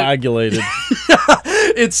stirring coagulated.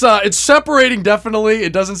 It's separating, definitely.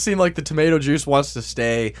 It doesn't seem like the tomato juice wants to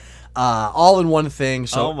stay. all in one thing.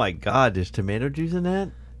 So, oh my God, there's tomato juice in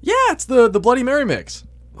that? yeah, it's the Bloody Mary mix.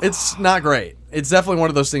 It's not great. It's definitely one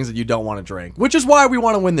of those things that you don't want to drink, which is why we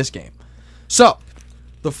want to win this game. So,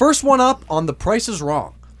 the first one up on The Price is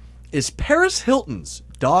Wrong is Paris Hilton's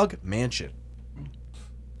Dog Mansion,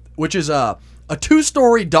 which is a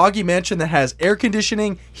 2-story doggy mansion that has air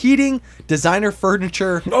conditioning, heating, designer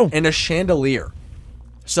furniture, and a chandelier.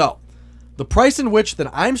 So, the price in which that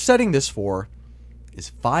I'm setting this for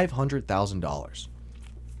is $500,000.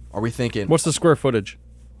 Are we thinking? What's the square footage?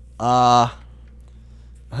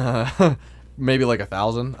 Maybe like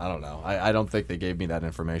 1,000. I don't know. I don't think they gave me that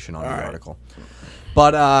information on the article.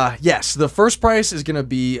 But yes, the first price is going to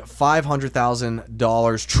be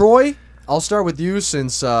 $500,000. Troy, I'll start with you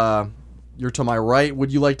since you're to my right.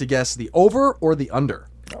 Would you like to guess the over or the under?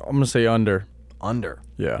 I'm going to say under. Under.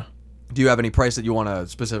 Yeah. Do you have any price that you want to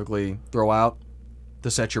specifically throw out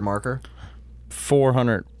to set your marker?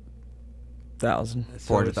 $400,000.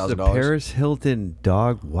 $400,000. The Paris Hilton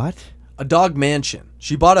dog what? A dog mansion.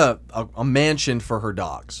 She bought a mansion for her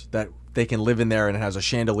dogs that they can live in there, and it has a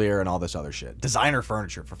chandelier and all this other shit. Designer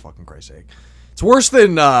furniture, for fucking Christ's sake. It's worse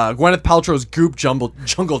than Gwyneth Paltrow's Goop Jungle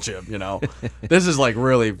Gym, you know? This is like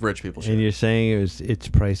really rich people shit. And you're saying it's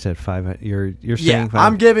priced at 500. You're Yeah, saying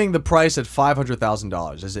I'm giving the price at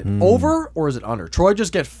 $500,000. Is it over or is it under? Troy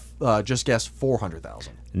just guessed $400,000.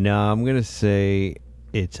 No, I'm gonna say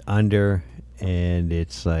it's under, and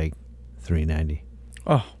it's like $390.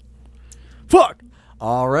 Oh, fuck!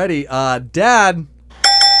 Alrighty, Dad.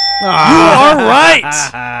 You are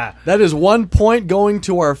right. That is 1 point going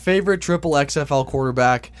to our favorite triple XFL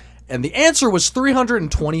quarterback, and the answer was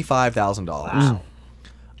 $325,000.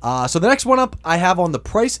 Wow. So the next one up I have on The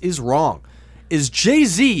Price is Wrong is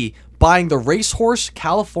Jay-Z buying the racehorse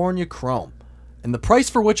California Chrome, and the price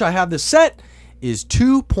for which I have this set is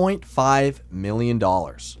 $2.5 million.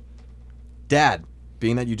 Dad,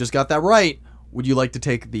 being that you just got that right, would you like to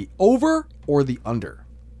take the over or the under?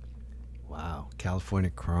 Wow, California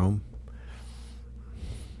Chrome.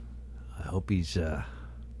 I hope he's a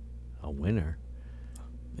winner.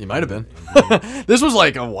 He might have been. This was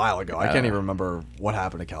like a while ago. I can't even remember what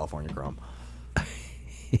happened to California Chrome.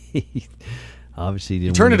 Obviously, he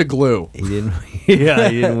didn't Turn win it to glue. He didn't. Yeah,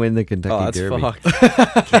 he didn't win the Kentucky Derby.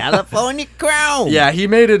 California Chrome. Yeah, he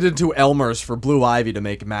made it into Elmer's for Blue Ivy to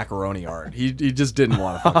make macaroni art. He just didn't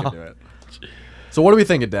want to fucking do it. So what are we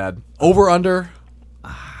thinking, Dad? Over, under?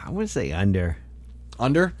 I'm gonna say under.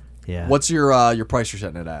 Under? Yeah. What's your price you're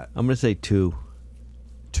setting it at? I'm gonna say 2.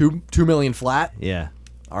 2 million flat? Yeah.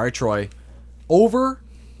 All right, Troy. Over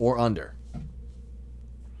or under?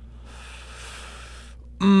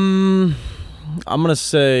 I'm gonna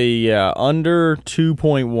say under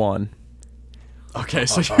 2.1. Okay,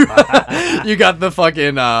 so you got the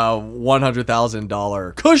fucking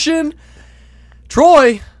 $100,000 cushion.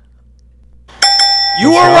 Troy, you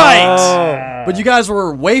were right, but you guys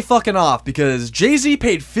were way fucking off because Jay-Z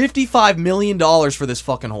paid $55 million for this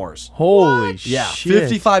fucking horse. Holy shit! Yeah,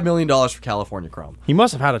 $55 million for California Chrome. He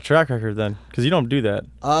must have had a track record then, because you don't do that.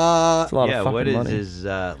 That's a lot of fucking what is money. his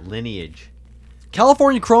lineage?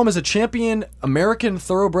 California Chrome is a champion American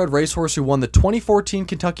thoroughbred racehorse who won the 2014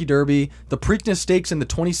 Kentucky Derby, the Preakness Stakes, and the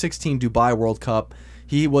 2016 Dubai World Cup.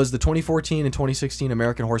 He was the 2014 and 2016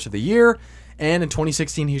 American Horse of the Year, and in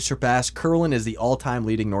 2016 he surpassed Curlin as the all-time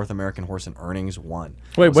leading North American horse in earnings. Won.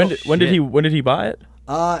 Wait, when did he buy it?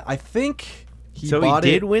 I think he bought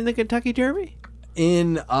it. Win the Kentucky Derby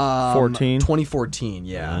in 2014. 2014.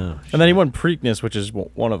 Yeah, Oh, and then he won Preakness, which is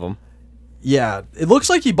one of them. Yeah, it looks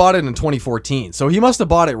like he bought it in 2014, so he must have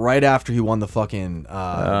bought it right after he won the fucking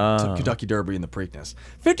Kentucky Derby and the Preakness.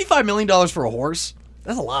 $55 million for a horse?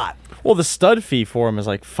 That's a lot. Well, the stud fee for him is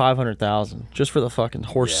like $500,000 just for the fucking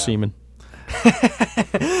horse semen.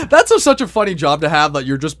 That's such a funny job to have that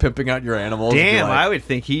you're just pimping out your animals. Damn, I would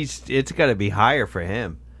think it's got to be higher for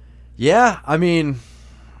him. Yeah, I mean,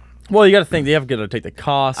 well, you got to think they have to take the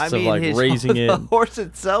costs of like raising it. The horse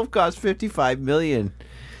itself costs $55 million.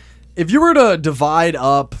 If you were to divide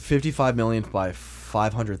up $55 million by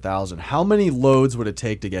 500,000, how many loads would it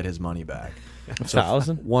take to get his money back?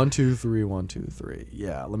 1,000? 1, 2, 3, 1, 2, 3.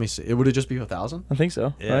 Yeah, let me see. It would it just be 1,000? I think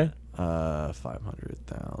so. Yeah. Right?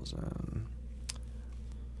 500,000.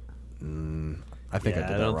 I think I did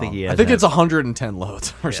that don't wrong. think he I has think that. it's 110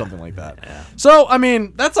 loads or something like that. Yeah. So, I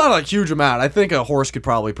mean, that's not a huge amount. I think a horse could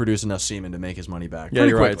probably produce enough semen to make his money back. Yeah,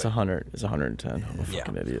 you're right. quickly. It's 100. It's 110. I'm a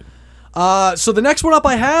fucking idiot. So the next one up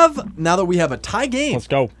I have, now that we have a tie game, Let's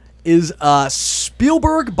go. is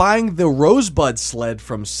Spielberg buying the Rosebud sled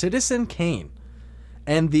from Citizen Kane.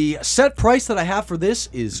 And the set price that I have for this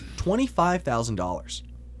is $25,000.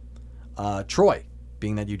 Troy,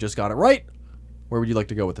 being that you just got it right, where would you like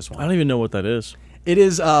to go with this one? I don't even know what that is. It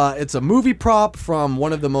is. It's a movie prop from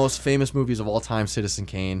one of the most famous movies of all time, Citizen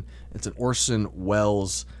Kane. It's an Orson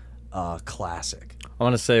Welles classic. I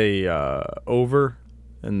want to say over,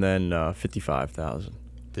 and then 55,000.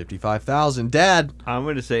 55,000. Dad. I'm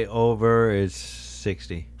going to say over is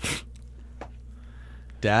 60.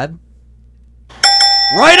 Dad.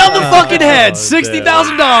 Right on the fucking head.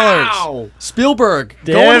 $60,000. Spielberg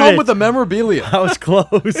going home with the memorabilia. That was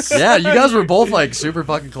close. Yeah, you guys were both like super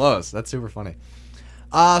fucking close. That's super funny.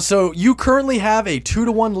 So you currently have a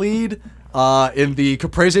 2-1 lead in the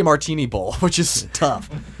Caprese Martini Bowl, which is tough.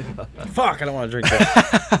 Fuck, I don't want to drink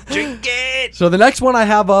that. Drink it! So the next one I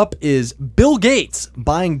have up is Bill Gates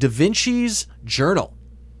buying Da Vinci's journal.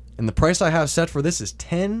 And the price I have set for this is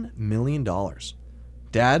 $10 million.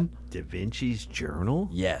 Dad? Da Vinci's journal?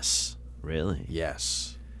 Yes. Really?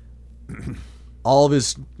 Yes. All of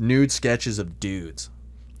his nude sketches of dudes.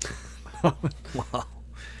 Wow.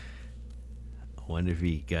 I wonder if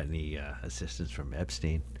he got any assistance from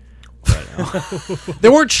Epstein. They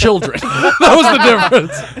weren't children. That was the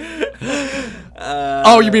difference.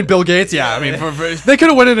 Oh, you mean Bill Gates? Yeah, I mean, they could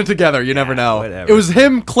have went in it together. You never know. Whatever. It was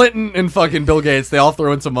him, Clinton, and fucking Bill Gates. They all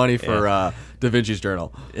threw in some money for Da Vinci's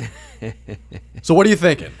journal. So what are you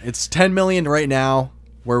thinking? It's $10 million right now.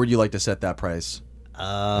 Where would you like to set that price?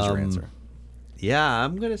 As your answer. Yeah,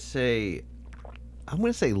 I'm gonna say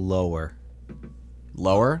lower.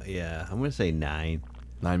 Lower? Yeah, I'm gonna say 9.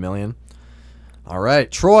 9 million. All right,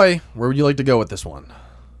 Troy, where would you like to go with this one?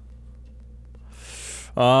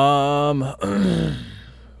 I'm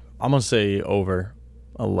gonna say over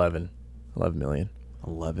 11 million.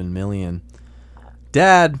 11 million.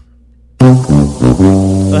 Dad.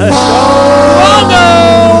 Oh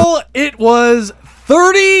no! It was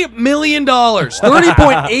 $30 million.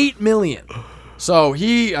 $30.8 million. So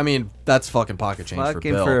that's fucking pocket change for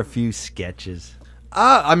Fucking Bill. for a few sketches.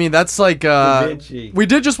 That's like Da Vinci. we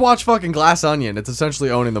did just watch fucking Glass Onion. It's essentially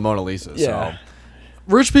owning the Mona Lisa. Yeah. So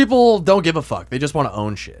rich people don't give a fuck. They just want to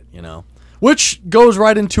own shit, you know. Which goes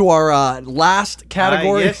right into our last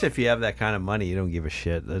category. I guess if you have that kind of money, you don't give a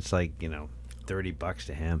shit. That's like, $30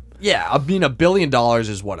 to him. Yeah, I mean $1 billion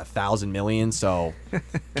is what, 1,000 million, so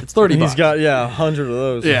it's $30. He's got 100 of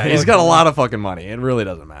those. Yeah, he's got a lot of fucking money. It really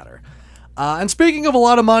doesn't matter. And speaking of a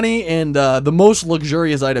lot of money and the most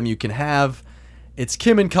luxurious item you can have, it's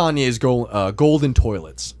Kim and Kanye's golden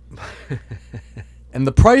toilets. And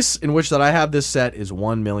the price in which that I have this set is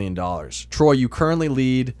 $1 million. Troy, you currently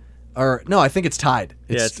lead, or no, I think it's tied.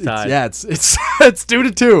 It's tied. It's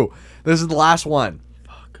 2-2. This is the last one.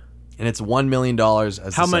 Fuck. And it's $1 million as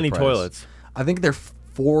the How set many price. toilets? I think they're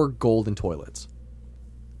 4 golden toilets.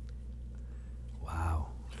 Wow.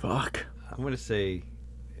 Fuck. I'm gonna say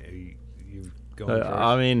you going first?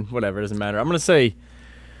 I mean, whatever, it doesn't matter. I'm gonna say.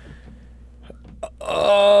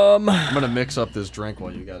 I'm gonna mix up this drink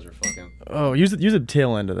while you guys are fucking. Oh, use the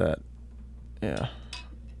tail end of that. Yeah.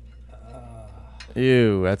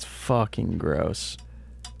 Ew, that's fucking gross.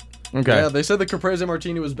 Okay. Yeah, they said the Caprese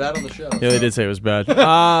Martini was bad on the show. Yeah, they did say it was bad.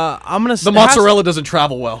 I'm gonna. The mozzarella doesn't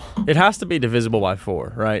travel well. It has to be divisible by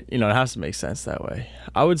 4, right? It has to make sense that way.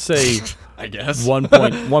 I would say. I guess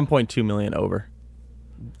 1.2 million over.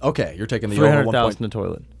 Okay, you're taking the 300,000 a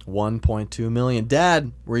toilet. 1.2 million.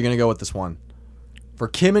 Dad, where are you gonna go with this one? For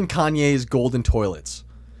Kim and Kanye's golden toilets.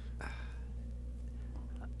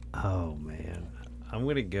 Oh man, I'm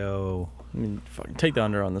gonna go. I mean, fucking take the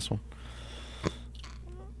under on this one.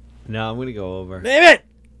 No, I'm gonna go over. Damn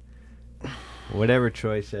it! Whatever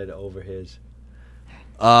Troy said, over his.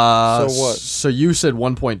 So what? So you said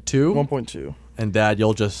 1.2. 1.2. And Dad,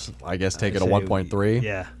 you'll just, I guess, take it a 1.3.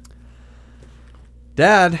 Yeah.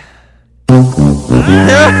 Dad. Should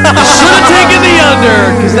have taken the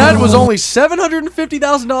under, because that was only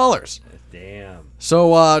 $750,000. Damn.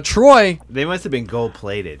 So, Troy. They must have been gold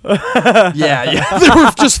plated. Yeah. They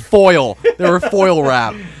were just foil. They were foil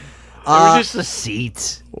wrap. They were just the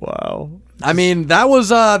seats. Wow. I mean, that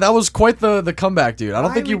was quite the comeback, dude. I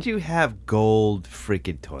don't think would you have gold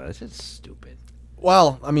freaking toilets? That's stupid.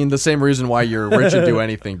 Well, I mean, the same reason why you're rich and do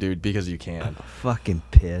anything, dude, because you can. Fucking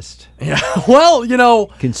pissed. Yeah. Well,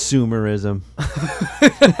 consumerism.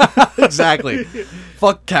 Exactly.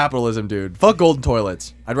 Fuck capitalism, dude. Fuck golden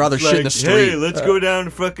toilets. I'd rather shit in the street. Hey, let's go down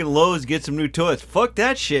to fucking Lowe's, get some new toilets. Fuck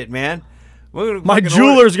that shit, man. My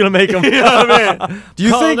jeweler's gonna make them. Yeah, man. Do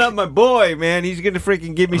you Calling think up my boy, man? He's gonna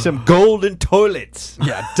freaking give me some golden toilets.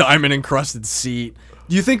 Yeah, diamond encrusted seat.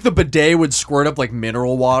 Do you think the bidet would squirt up like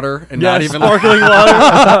mineral water and not even sparkling water,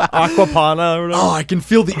 aquapana or whatever? Oh, I can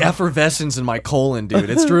feel the effervescence in my colon, dude.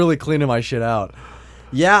 It's really cleaning my shit out.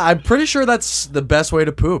 Yeah, I'm pretty sure that's the best way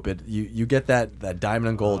to poop. You get that diamond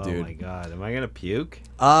and gold, dude. Oh my god, am I gonna puke?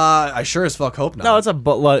 I sure as fuck hope not. No, it's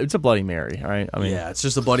a Bloody Mary. All right. I mean, yeah, it's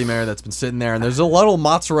just a Bloody Mary that's been sitting there, and there's a little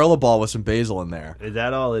mozzarella ball with some basil in there. Is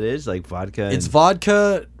that all it is? Like vodka? It's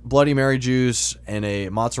vodka, Bloody Mary juice, and a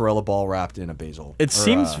mozzarella ball wrapped in a basil. It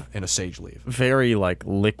seems in a sage leaf. Very like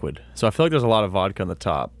liquid. So I feel like there's a lot of vodka on the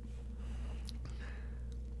top.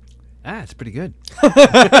 It's pretty good.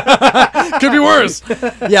 Could be worse.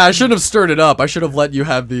 Yeah, I shouldn't have stirred it up. I should have let you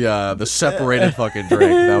have the separated fucking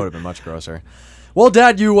drink. That would have been much grosser. Well,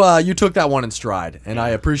 Dad, you took that one in stride, and I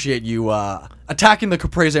appreciate you attacking the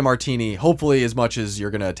Caprese Martini, hopefully as much as you're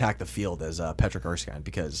going to attack the field as Patrick Erskine,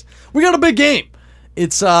 because we got a big game.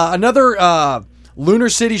 It's another Lunar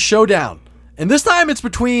City showdown, and this time it's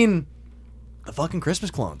between the fucking Christmas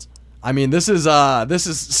clones. I mean, this is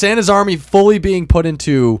Santa's army fully being put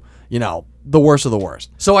into, the worst of the worst.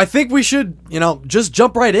 So I think we should, just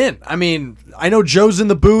jump right in. I mean, I know Joe's in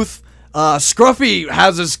the booth. Scruffy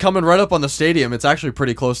has us coming right up on the stadium. It's actually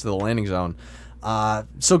pretty close to the landing zone.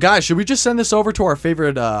 So guys, should we just send this over to our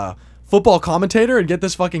favorite football commentator and get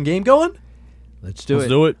this fucking game going? Let's do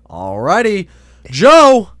it. Alrighty.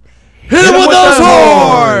 Joe, hit him with those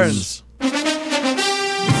horns!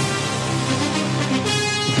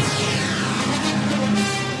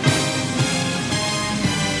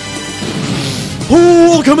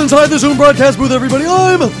 Welcome inside the Zoom broadcast booth, everybody.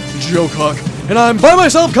 I'm Joe Cook, and I'm by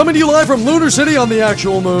myself coming to you live from Lunar City on the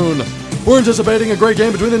actual moon. We're anticipating a great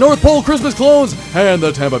game between the North Pole Christmas Clones and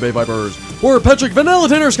the Tampa Bay Vipers, where Patrick Vanilla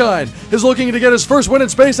Erskine is looking to get his first win in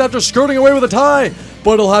space after skirting away with a tie,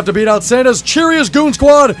 but he'll have to beat out Santa's cheeriest goon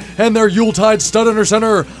squad and their Yuletide stud under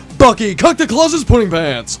center, Bucky Cuck the Claus's Pudding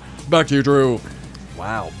Pants. Back to you, Drew.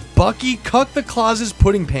 Wow, Bucky Cuck the Claus's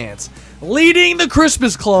Pudding Pants, leading the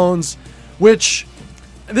Christmas Clones, which...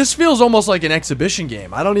 This feels almost like an exhibition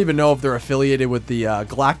game. I don't even know if they're affiliated with the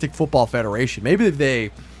Galactic Football Federation. Maybe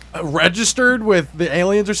they registered with the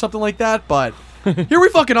aliens or something like that, but here we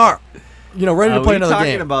fucking are. Ready to play another game. Are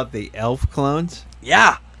you talking about the elf clones?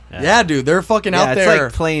 Yeah. Yeah, dude. They're fucking out there.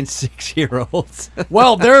 It's like playing 6-year-olds.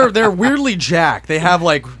 Well, they're weirdly jacked. They have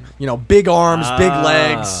big arms, big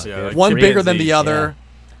legs, one bigger than the other.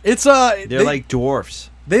 Yeah. It's they're like dwarfs.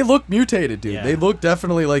 They look mutated, dude. Yeah. They look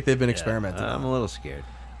definitely like they've been experimented on. I'm a little scared.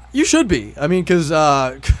 You should be. I mean, because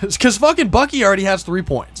fucking Bucky already has 3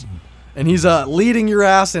 points. And he's leading your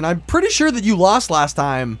ass, and I'm pretty sure that you lost last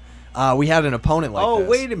time we had an opponent like this. Oh,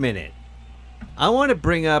 wait a minute. I want to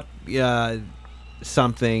bring up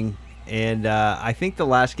something, and I think the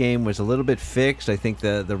last game was a little bit fixed. I think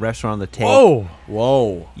the refs were on the tape.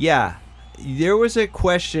 Whoa. Yeah. There was a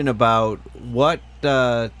question about what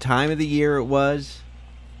time of the year it was,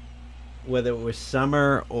 whether it was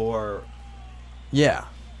summer or... Yeah.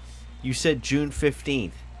 You said June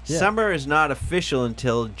 15th. Yeah. Summer is not official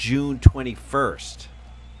until June 21st.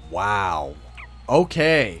 Wow.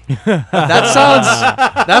 Okay.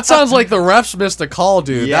 That sounds like the refs missed a call,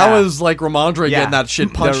 dude. Yeah. That was like Ramondre getting that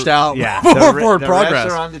shit punched out Yeah. before forward progress. The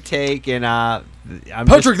refs are on the take, and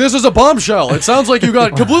Patrick, this is a bombshell. It sounds like you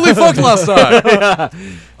got completely fucked last time. Yeah.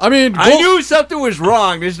 I mean, I knew something was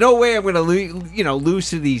wrong. There's no way I'm going to lose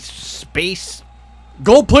to these space...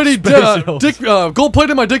 Gold-plated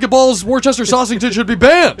my dick and balls Worcester Saucington should be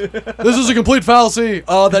banned. This is a complete fallacy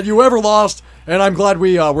that you ever lost, and I'm glad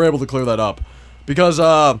we were able to clear that up. Because,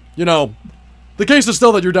 the case is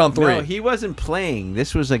still that you're down 3. No, he wasn't playing.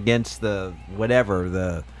 This was against the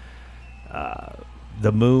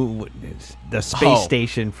moon, the space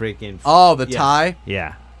station freaking... Oh, the tie?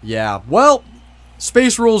 Yeah. Yeah. Well...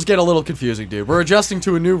 Space rules get a little confusing, dude. We're adjusting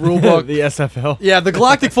to a new rule book. The SFL. Yeah, the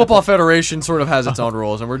Galactic Football Federation sort of has its own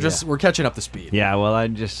rules, and we're catching up to speed. Yeah, well,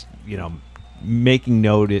 I'm just, making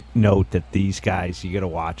note that these guys, you got to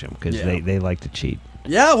watch them because they like to cheat.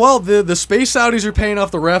 Yeah, well, the space Saudis are paying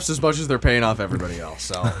off the refs as much as they're paying off everybody else,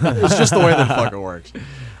 so it's just the way that fucking works.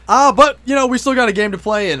 But, we still got a game to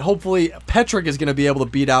play, and hopefully Patrick is going to be able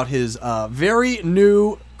to beat out his very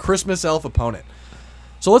new Christmas elf opponent.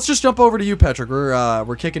 So let's just jump over to you, Patrick.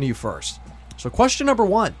 We're kicking to you first. So question number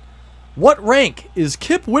 1. What rank is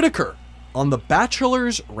Kip Whitaker on the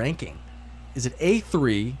Bachelor's ranking? Is it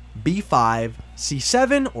A3, B5,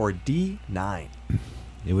 C7, or D9?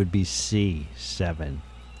 It would be C7.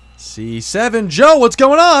 C7. Joe, what's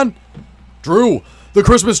going on? Drew, the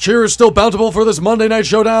Christmas cheer is still bountiful for this Monday night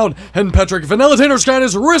showdown, and Patrick Vanilla Erskine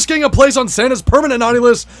is risking a place on Santa's permanent naughty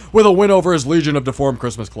list with a win over his legion of deformed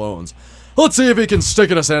Christmas clones. Let's see if he can stick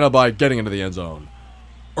it to Santa by getting into the end zone.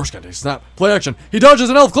 Erskine takes a snap. Play action. He dodges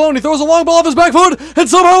an elf clone. He throws a long ball off his back foot, and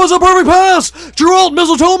somehow it's a perfect pass. Gerald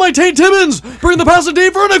Mistletoe might Tate Timmons bring the pass in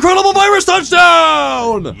deep for an incredible virus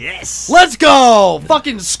touchdown. Yes. Let's go.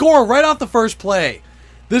 Fucking score right off the first play.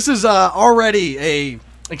 This is already a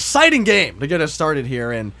exciting game to get us started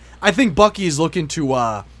here, and I think Bucky's looking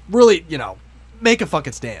to really, make a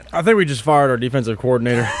fucking stand. I think we just fired our defensive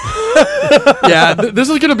coordinator. Yeah, this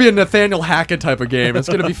is going to be a Nathaniel Hackett type of game. It's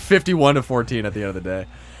going to be 51-14 at the end of the day.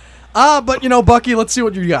 But, Bucky, let's see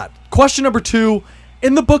what you got. Question number 2.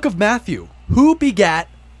 In the book of Matthew, who begat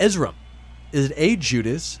Ezra? Is it A,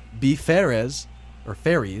 Judas, B, Phares,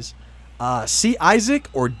 C, Isaac,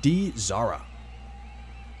 or D, Zara?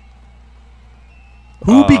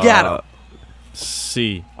 Who begat him?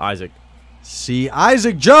 C, Isaac. C,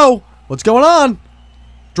 Isaac. Joe, what's going on?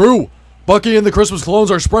 Drew, Bucky and the Christmas clones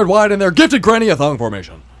are spread wide in their gifted granny a thong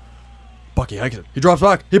formation. Bucky hikes it. He drops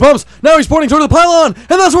back. He pumps. Now he's pointing toward the pylon,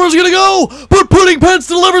 and that's where it's going to go. But Pudding Pence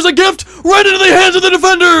delivers a gift right into the hands of the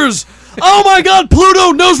defenders. Oh my God,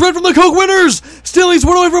 Pluto nose red from the Coke winners. Still he's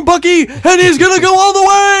one away from Bucky, and he's going to go all the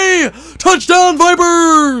way. Touchdown,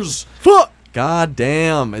 Vipers. Fuck. God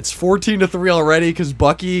damn, it's 14-3 already because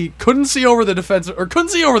Bucky couldn't see over the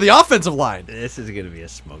offensive line. This is going to be a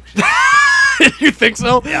smoke show. You think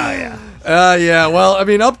so? Yeah. Yeah, well, I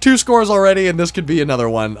mean, up 2 scores already, and this could be another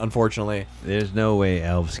one, unfortunately. There's no way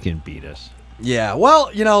elves can beat us. Yeah,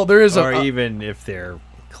 well, there is even if they're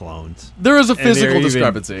clones. There is a physical even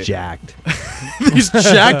discrepancy. Jacked. These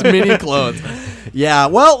jacked mini clones. Yeah,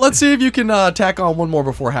 well, let's see if you can tack on one more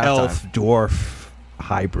before halftime. Elf, dwarf,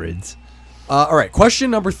 hybrids. All right,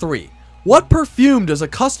 question number 3. What perfume does a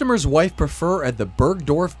customer's wife prefer at the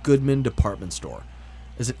Bergdorf Goodman department store?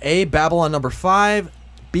 Is it A, Babylon number 5,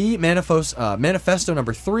 B, Manifesto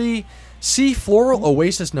number 3, C, Floral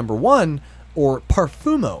Oasis number 1, or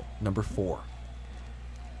Parfumo number 4?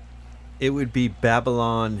 It would be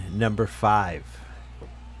Babylon number 5.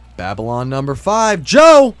 Babylon number 5.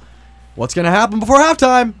 Joe, what's going to happen before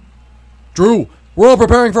halftime? Drew, we're all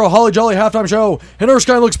preparing for a holly jolly halftime show, and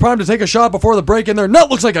Erskine looks primed to take a shot before the break, and their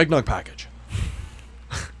nut looks like eggnog package.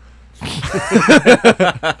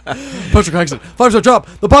 Patrick Hanks, 5-step drop.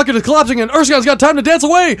 The pocket is collapsing, and Erskine's got time to dance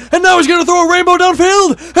away. And now he's going to throw a rainbow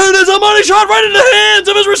downfield, and it's a money shot right into the hands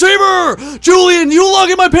of his receiver. Julian, you log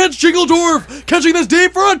in my pants, Jingledorf, catching this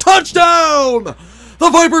deep for a touchdown. The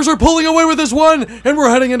Vipers are pulling away with this one, and we're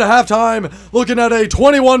heading into halftime, looking at a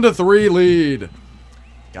 21-3 lead.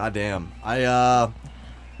 Goddamn, I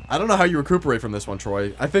don't know how you recuperate from this one,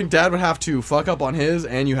 Troy. I think Dad would have to fuck up on his,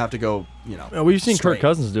 and you have to go, We've seen straight. Kirk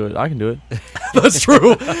Cousins do it. I can do it. That's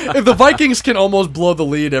true. If the Vikings can almost blow the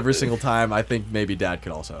lead every single time, I think maybe Dad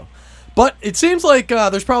could also. But it seems like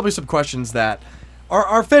there's probably some questions that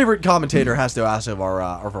our favorite commentator has to ask of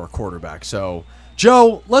our quarterback. So,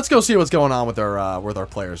 Joe, let's go see what's going on with our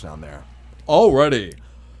players down there. Alrighty.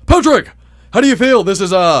 Patrick, how do you feel? This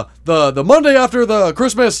is the Monday after the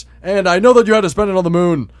Christmas, and I know that you had to spend it on the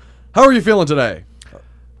moon. How are you feeling today?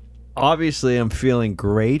 Obviously, I'm feeling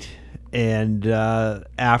great. And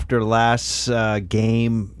after last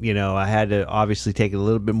game, I had to obviously take it a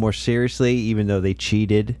little bit more seriously, even though they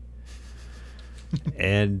cheated.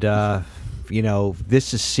 And,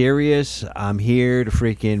 this is serious. I'm here to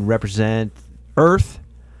freaking represent Earth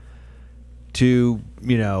to,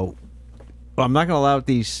 I'm not going to allow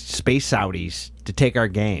these space Saudis to take our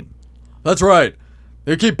game. That's right.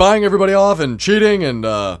 They keep buying everybody off and cheating and,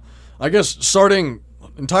 I guess, starting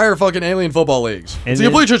entire fucking alien football leagues. It's a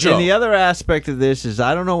complete shit show. And the other aspect of this is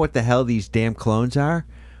I don't know what the hell these damn clones are,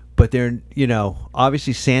 but they're,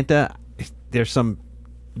 obviously Santa, there's some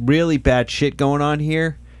really bad shit going on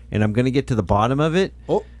here, and I'm going to get to the bottom of it.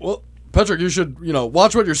 Oh, well, Patrick, you should,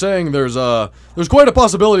 watch what you're saying. There's quite a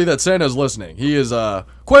possibility that Santa's listening. He is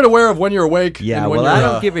quite aware of when you're awake. Yeah, and when well, you're,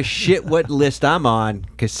 I don't give a shit what list I'm on,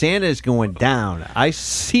 because Santa's going down. I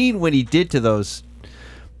seen what he did to those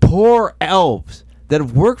poor elves that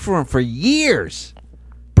have worked for him for years,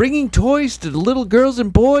 bringing toys to the little girls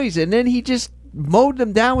and boys, and then he just mowed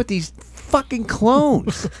them down with these fucking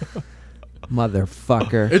clones.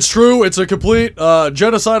 Motherfucker. It's true. It's a complete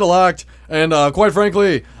genocidal act, and quite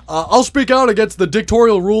frankly, I'll speak out against the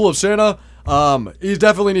dictatorial rule of Santa. He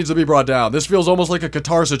definitely needs to be brought down. This feels almost like a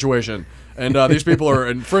Qatar situation, and these people are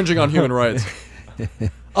infringing on human rights.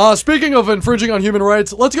 Speaking of infringing on human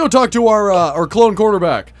rights, let's go talk to our clone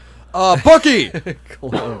quarterback, Bucky.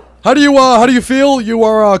 How do you feel? You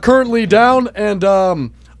are currently down, and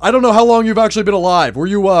I don't know how long you've actually been alive. Were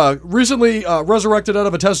you recently resurrected out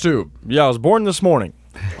of a test tube? Yeah, I was born this morning.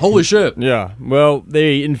 Holy shit. Yeah. Well,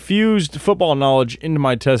 they infused football knowledge into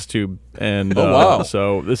my test tube, and wow.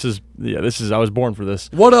 So this is I was born for this.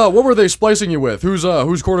 What were they splicing you with?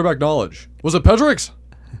 Who's quarterback knowledge? Was it Pedrix?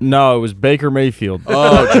 No, it was Baker Mayfield.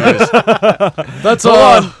 Oh, jeez. That's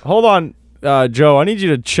Hold on, Joe. I need you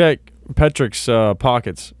to check Petrick's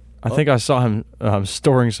pockets. I think I saw him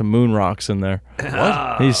storing some moon rocks in there.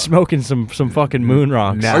 What? He's smoking some fucking moon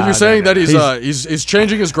rocks. Are you saying that he's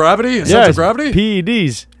changing his gravity? His sense of gravity?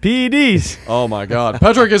 PEDs. Oh my God,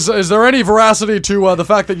 Petrick, is there any veracity to the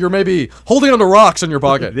fact that you're maybe holding onto rocks in your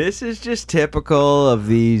pocket? This is just typical of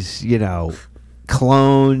these,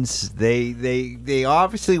 clones. They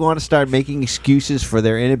obviously want to start making excuses for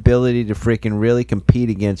their inability to freaking really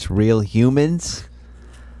compete against real humans.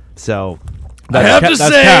 So. I have to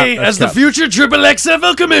say, as the future Triple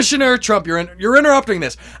XFL commissioner, Trump, you're interrupting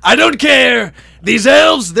this. I don't care. These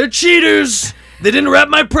elves, they're cheaters. They didn't wrap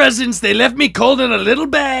my presents. They left me cold in a little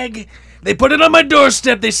bag. They put it on my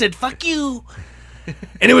doorstep. They said, fuck you.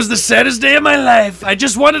 And it was the saddest day of my life. I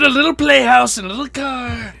just wanted a little playhouse and a little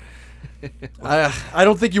car. I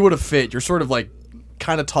don't think you would have fit. You're sort of like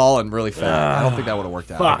kind of tall and really fat. I don't think that would have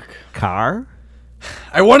worked out. Fuck. Car?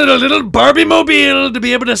 I wanted a little Barbie mobile to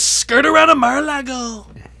be able to skirt around a Mar-a-Lago.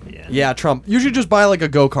 Yeah, Trump, you should just buy like a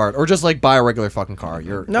go-kart or just like buy a regular fucking car.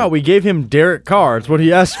 No, we gave him Derek Carr. It's what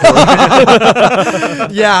he asked for.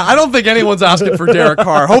 Yeah, I don't think anyone's asking for Derek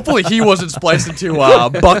Carr. Hopefully he wasn't spliced into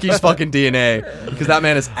Bucky's fucking DNA because that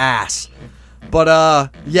man is ass.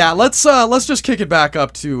 But yeah, let's just kick it back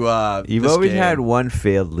up to You've always had one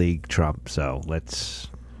failed league, Trump, so let's...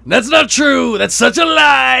 That's not true. That's such a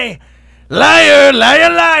lie. Liar, liar,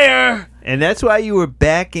 liar. And that's why you were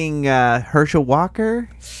backing Herschel Walker?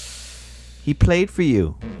 He played for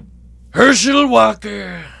you. Herschel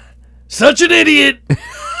Walker. Such an idiot.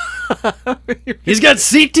 He's got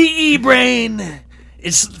CTE brain.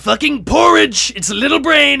 It's fucking porridge. It's a little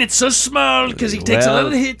brain. It's so small because he takes a lot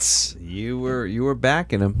of hits. You were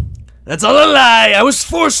backing him. That's all a lie. I was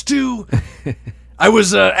forced to. I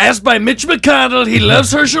was asked by Mitch McConnell. He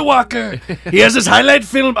loves Herschel Walker. He has his highlight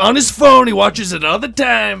film on his phone. He watches it all the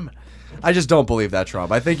time. I just don't believe that,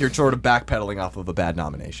 Trump. I think you're sort of backpedaling off of a bad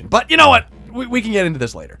nomination. But you know what? We can get into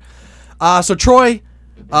this later. So Troy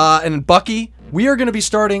and Bucky, we are going to be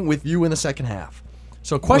starting with you in the second half.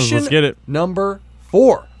 So question number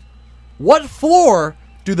 4. What floor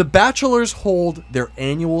do the Bachelors hold their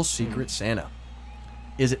annual Secret Santa?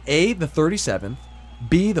 Is it A, the 37th,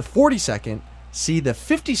 B, the 42nd, C, the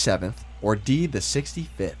 57th, or D, the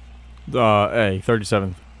 65th? A,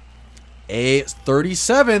 37th. A,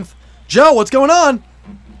 37th. Joe, what's going on?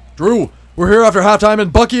 Drew, we're here after halftime,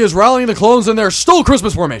 and Bucky is rallying the clones in their still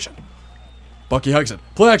Christmas formation. Bucky hikes it.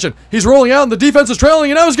 Play action. He's rolling out, and the defense is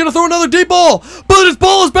trailing, and now he's going to throw another deep ball. But his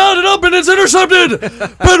ball is bounded up, and it's intercepted.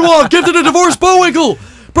 Benoit gifted a divorced Bowinkle.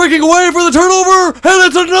 Breaking away for the turnover, and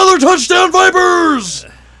it's another touchdown, Vipers.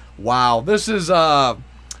 Wow, this is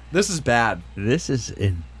bad. This is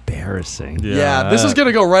embarrassing. Yeah, this is going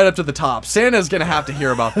to go right up to the top. Santa's going to have to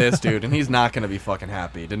hear about this, dude, and he's not going to be fucking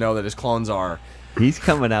happy to know that his clones are. He's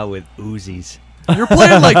coming out with Uzis. You're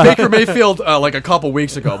playing like Baker Mayfield like a couple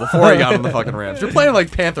weeks ago before he got on the fucking Rams. You're playing like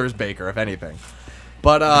Panthers Baker, if anything.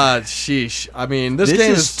 But, sheesh. I mean, this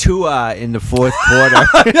game is Tua in the fourth quarter.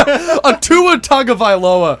 A Tua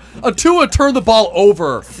Tagovailoa. A Tua turn the ball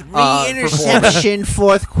over. 3 interception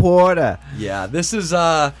fourth quarter. Yeah, this is,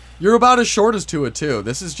 you're about as short as Tua, too.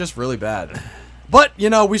 This is just really bad. But,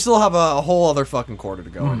 we still have a whole other fucking quarter to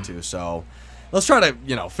go into, so let's try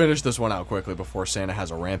to, finish this one out quickly before Santa has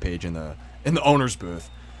a rampage in the owner's booth.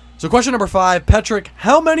 So question number 5, Petrick,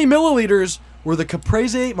 how many milliliters were the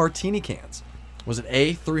Caprese Martini cans? Was it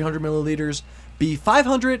A, 300 milliliters, B,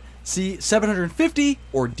 500, C, 750,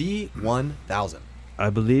 or D, 1,000? I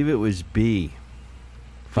believe it was B,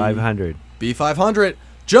 500. B, 500.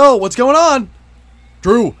 Joe, what's going on?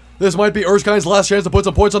 Drew, this might be Erskine's last chance to put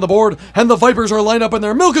some points on the board, and the Vipers are lined up in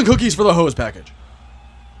their milk and cookies for the hose package.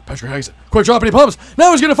 Patrick Hagson, quick drop, and he pumps. Now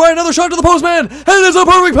he's going to fire another shot to the postman, and it's a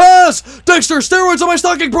perfect pass. Dexter, steroids on my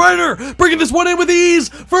stocking brighter, bringing this one in with ease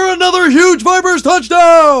for another huge Vipers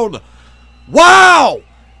touchdown. Wow!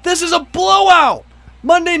 This is a blowout!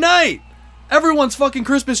 Monday night! Everyone's fucking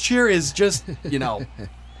Christmas cheer is just,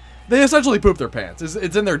 they essentially poop their pants.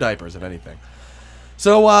 It's in their diapers, if anything.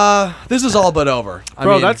 So, this is all but over.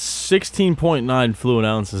 Bro, that's 16.9 fluid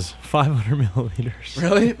ounces. 500 milliliters.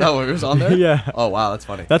 Really? Oh, it was on there? Yeah. Oh, wow, that's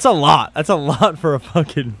funny. That's a lot. That's a lot for a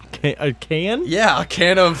fucking can? Yeah, a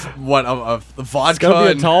can of, of vodka. It's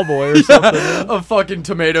gotta be a tall boy or something. Of fucking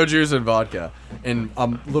tomato juice and vodka. And a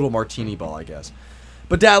little martini ball, I guess.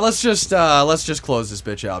 But Dad, let's just close this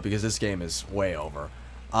bitch out because this game is way over.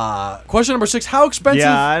 Question number 6: How expensive?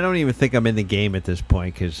 Yeah, I don't even think I'm in the game at this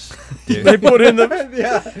point because they put in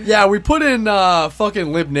the yeah, we put in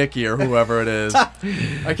fucking Limp Nicky or whoever it is. I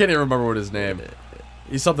can't even remember what his name.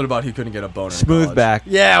 He's something about he couldn't get a boner. Smoothback.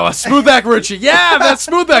 Yeah, well, Smoothback Richie. Yeah, that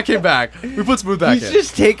Smoothback came back. We put Smoothback in. He's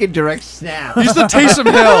just taking direct snap. He's the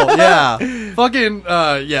Taysom Hill. Yeah, fucking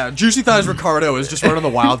yeah. Juicy Thighs Ricardo is just running the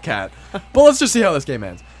Wildcat. But let's just see how this game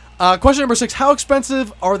ends. Question number 6: How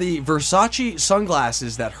expensive are the Versace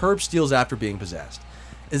sunglasses that Herb steals after being possessed?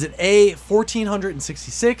 Is it A,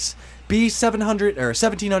 $1,466, B,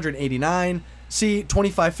 $1,789, C,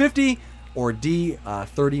 $2,550, or D,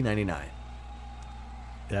 $30.99?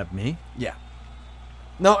 That me? Yeah.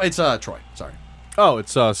 No, it's Troy. Sorry. Oh,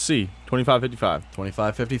 it's C, $2,555.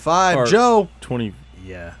 $2,555. Joe. 20.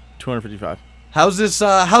 Yeah. $255. How's this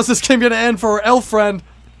game gonna end for our elf friend?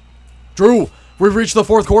 Drew. We've reached the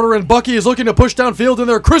 4th quarter, and Bucky is looking to push downfield in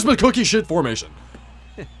their Christmas cookie shit formation.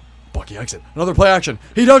 Bucky exit. Another play action.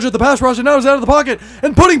 He dodged the pass rush, and now he's out of the pocket.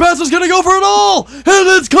 And Pudding Pass is going to go for it all. And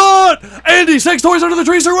it's caught. Andy, 6 toys under the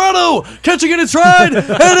tree, Serrano. Catching it in stride. And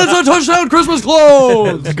it's a touchdown, Christmas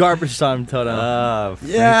close. Garbage time touchdown.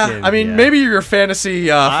 Yeah, I mean, maybe your fantasy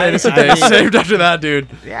day saved after that, dude.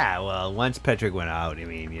 Yeah, well, once Patrick went out, I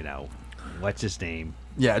mean, you know, what's his name?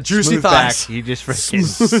 Yeah, Juicy Thighs. He just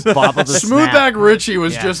freaking bobbled the Smoothback Richie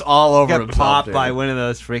was just all over himself. Got popped dude. by one of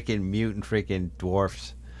those freaking mutant freaking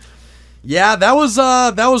dwarfs. Yeah, that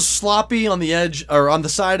was sloppy on the edge or on the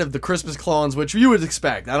side of the Christmas clones, which you would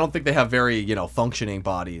expect. I don't think they have very functioning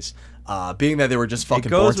bodies, being that they were just fucking. It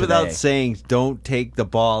goes born without today. saying, don't take the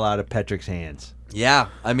ball out of Patrick's hands. Yeah,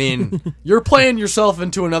 I mean, you're playing yourself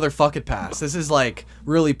into another fuck it pass. This is like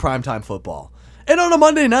really primetime football, and on a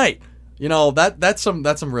Monday night. That's some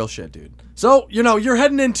real shit, dude. So, you're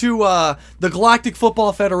heading into the Galactic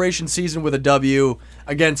Football Federation season with a W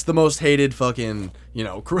against the most hated fucking,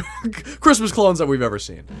 Christmas clones that we've ever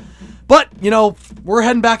seen. But, we're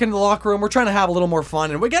heading back into the locker room. We're trying to have a little more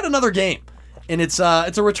fun, and we got another game. And it's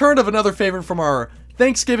a return of another favorite from our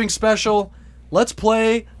Thanksgiving special. Let's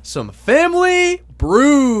play some Family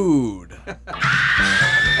Brood.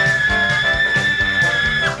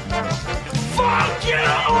 Fuck you,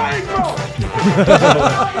 April! What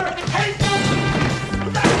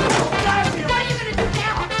are you gonna do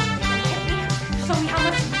now? Show me how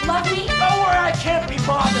much you love me? Don't worry, I can't be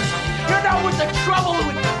bothered. You're not with the trouble it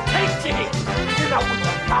would take to hate. You're not with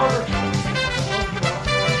the powder.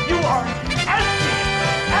 You are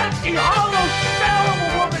empty, hollow shell of a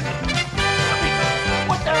woman. I mean,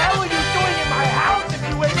 what the hell are you doing in my house if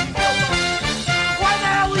you hate me so much? Why the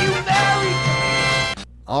hell are you married to me?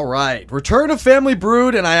 All right, return of Family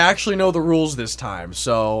Brood, and I actually know the rules this time,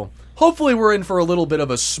 so hopefully we're in for a little bit of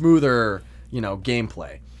a smoother,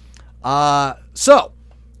 gameplay. So,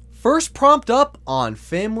 first prompt up on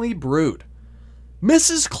Family Brood.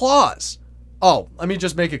 Mrs. Claus. Oh, let me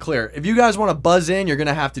just make it clear. If you guys want to buzz in, you're going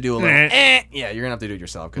to have to do a little Yeah, you're going to have to do it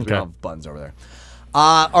yourself, because we don't have buttons over there.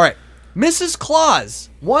 All right, Mrs. Claus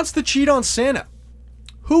wants to cheat on Santa.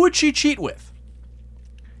 Who would she cheat with?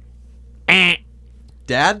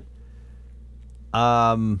 Dad?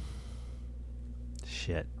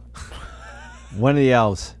 Shit. One of the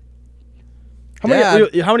elves. How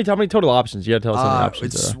many total options? You got to tell us how many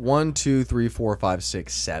options. It's 1, 2, 3, 4, 5,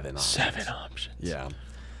 6, 7 options. 7 options. Yeah.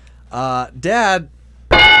 Dad,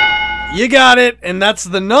 you got it, and that's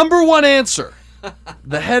the number one answer.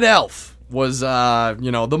 The head elf was,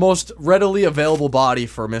 the most readily available body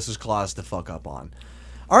for Mrs. Claus to fuck up on.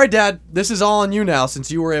 All right, Dad, this is all on you now,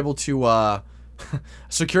 since you were able to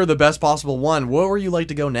secure the best possible one. Where would you like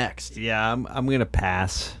to go next? Yeah, I'm gonna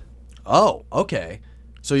pass. Oh, okay.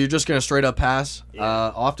 So you're just gonna straight up pass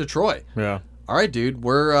off to Troy. Yeah. All right, dude.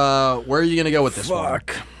 Where are you gonna go with this one?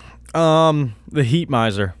 The Heat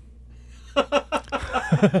Miser. Troy.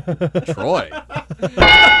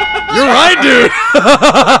 You're right, dude.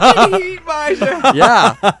 Heat Miser.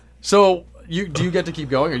 Yeah. So do you get to keep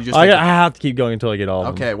going, or you just? I have to keep going until I get all of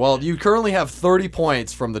them. Okay. Well, you currently have 30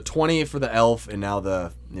 points from the 20 for the elf, and now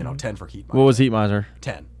the 10 for Heat Miser. What was Heat Miser?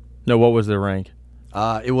 10. No, what was their rank?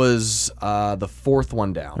 It was the 4th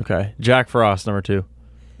one down. Okay. Jack Frost, number 2.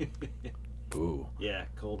 Ooh. Yeah,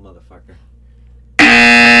 cold motherfucker.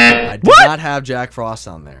 I did not have Jack Frost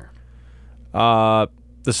on there. The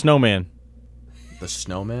Snowman. The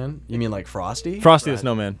Snowman? You mean like Frosty? Frosty the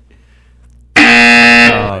Snowman.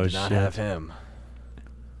 I did not have him.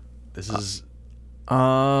 This is...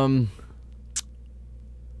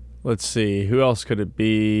 Let's see. Who else could it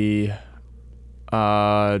be?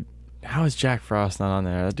 How is Jack Frost not on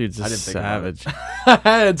there? That dude's a savage. I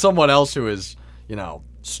had someone else who is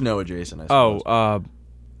snow adjacent, I suppose.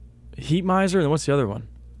 Heat Miser, and what's the other one?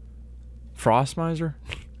 Frost Miser?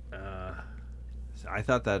 I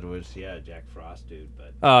thought that was Jack Frost, dude,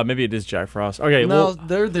 but Maybe it is Jack Frost. Okay, No, well,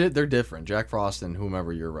 they're different. Jack Frost and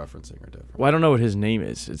whomever you're referencing are different. well, I don't know what his name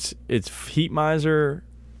is. It's Heat Miser,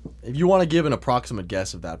 If you want to give an approximate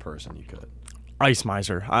guess of that person, you could. Ice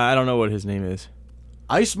Miser. I don't know what his name is.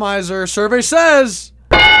 Ice Miser, survey says,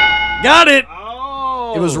 got it.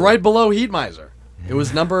 Oh, It was right below Heat Miser. It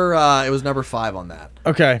was number 5 on that.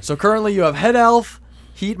 Okay. So currently you have Head Elf,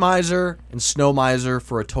 Heat Miser, and Snow Miser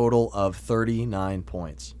for a total of 39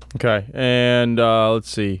 points. Okay, and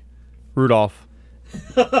let's see, Rudolph.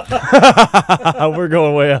 We're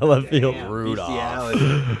going way out of left field.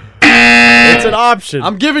 Rudolph. It's an option.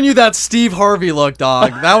 I'm giving you that Steve Harvey look,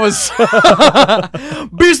 dog. That was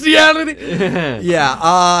bestiality.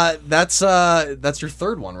 Yeah, that's your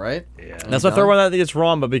third one, right? Yeah. That's my third one. I think it's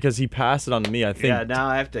wrong, but because he passed it on to me, I think. yeah, now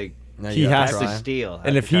I have to. He has to steal.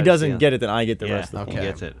 And if he doesn't get it, then I get the yeah, rest of the he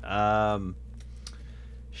points. gets it.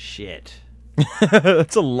 Shit.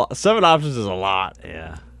 That's a lot. 7 options is a lot.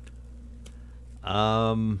 Yeah.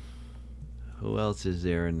 Who else is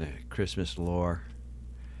there in the Christmas lore?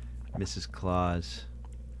 Mrs. Claus.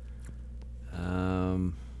 I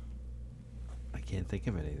can't think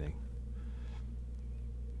of anything.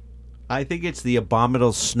 I think it's the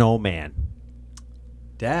Abominable Snowman.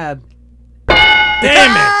 Dad.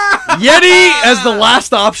 Damn it! Yeti as the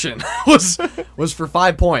last option was for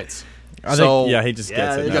 5 points. I so think, he just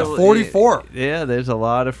gets it. You got 44. Yeah, there's a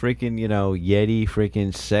lot of freaking, Yeti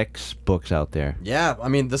freaking sex books out there. Yeah, I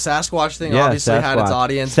mean, the Sasquatch thing obviously had its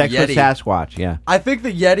audience. Sex Yeti. with Sasquatch, yeah. I think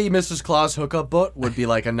the Yeti Mrs. Claus hookup book would be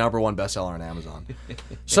like a #1 bestseller on Amazon.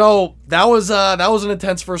 So that was an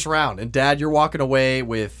intense first round. And Dad, you're walking away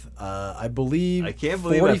with, I believe, I can't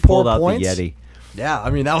believe I 44 pulled out points. the Yeti. Yeah, I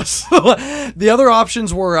mean, that was... The other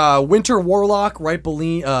options were Winter Warlock right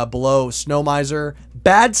below Snow Miser,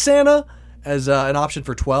 Bad Santa as an option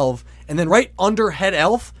for 12, and then right under Head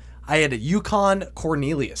Elf, I had a Yukon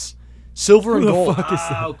Cornelius. Silver and gold. Fuck is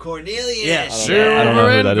that? Oh, Cornelius! Yeah, I don't silver know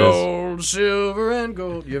who and that is. gold, silver and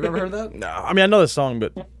gold. You ever heard that? No, I mean I know the song,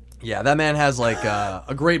 but Yeah, that man has like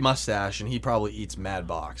a great mustache, and he probably eats mad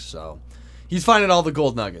box. So he's finding all the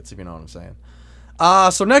gold nuggets, if you know what I'm saying.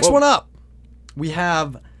 So next one up, we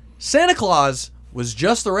have Santa Claus was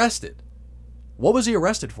just arrested. What was he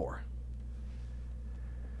arrested for?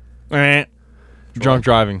 drunk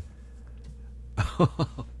driving.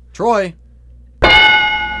 Troy,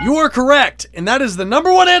 you are correct, and that is the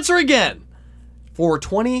 #1 answer again for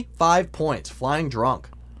 25 points. Flying drunk.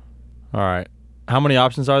 All right. How many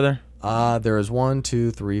options are there? There is 1,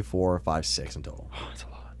 2, 3, 4, 5, 6 in total. Oh, that's a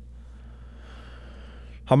lot.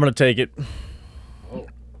 I'm gonna take it. Oh.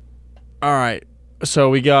 All right. So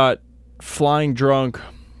we got flying drunk,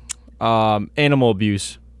 animal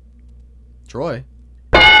abuse. Troy,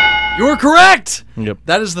 you are correct. Yep.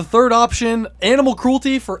 That is the third option. Animal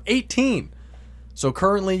cruelty for 18. So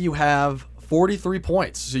currently you have 43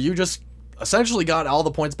 points. So you just essentially got all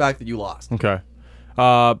the points back that you lost. Okay.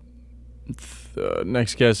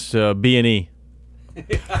 Next guess, B&E.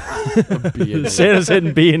 Santa's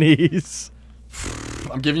hitting B&Es.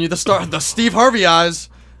 I'm giving you the Steve Harvey eyes.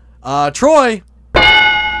 Troy,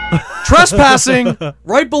 trespassing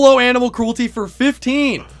right below animal cruelty for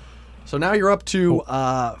 15. So now you're up to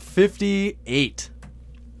 58.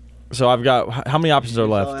 So I've got, how many options are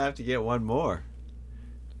You left? only have to get one more.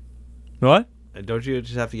 What? Don't you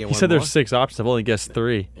just have to get He one said more? there's 6 options. I've only guessed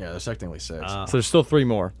 3. Yeah, there's technically 6. So there's still 3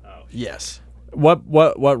 more. Yes.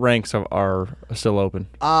 What ranks are still open?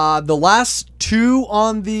 The last 2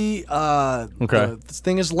 on the Okay. the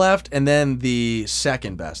thing is left, and then the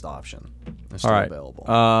second best option is still All right.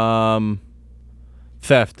 available.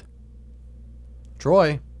 Theft.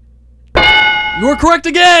 Troy, you are correct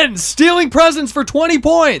again. Stealing presents for 20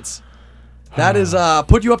 points. That is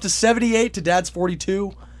put you up to 78 to Dad's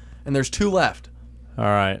 42, and there's 2 left. All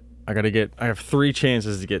right. I have 3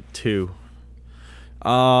 chances to get 2.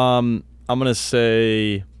 I'm gonna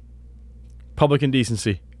say public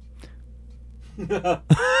indecency.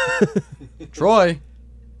 Troy.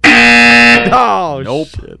 Oh, Nope.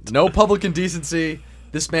 shit. No public indecency.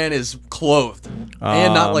 This man is clothed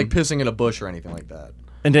and not like pissing in a bush or anything like that.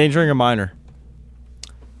 Endangering a minor.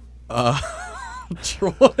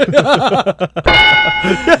 Troy.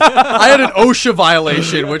 I had an OSHA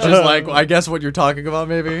violation, which is like, I guess what you're talking about,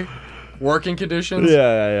 maybe? Working conditions?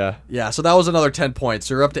 Yeah. Yeah, so that was another 10 points.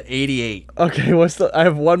 So you're up to 88. Okay, I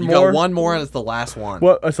have one You more. got one more, and it's the last one.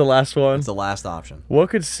 What? That's the last one. It's the last option.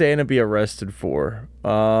 What could Santa be arrested for?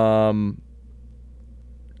 Flying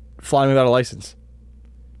without a license.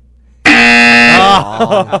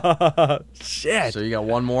 Shit. So you got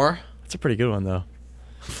one more? That's a pretty good one, though.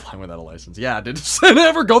 Flying without a license. Yeah, did Santa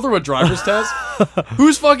ever go through a driver's test?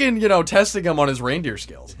 Who's fucking, testing him on his reindeer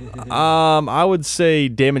skills? I would say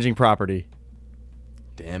damaging property.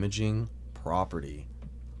 Damaging property.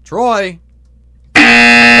 Troy.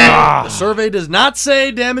 The survey does not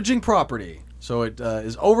say damaging property. So it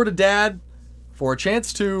is over to Dad for a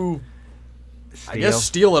chance to, I guess,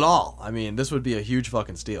 steal it all. I mean, this would be a huge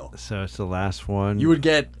fucking steal. So it's the last one. You would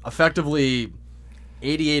get effectively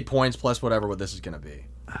 88 points plus whatever what this is going to be.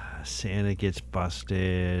 Santa gets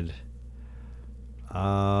busted.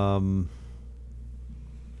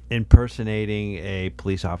 Impersonating a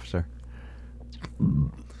police officer.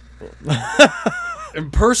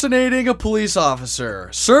 Impersonating a police officer.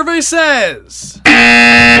 Survey says.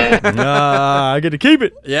 I get to keep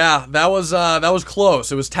it. Yeah, that was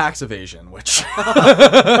close. It was tax evasion, which.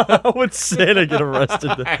 How would Santa get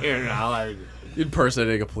arrested? I don't know.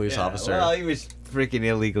 Impersonating a police officer. Well, he was freaking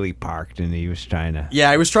illegally parked, and he was trying to. Yeah,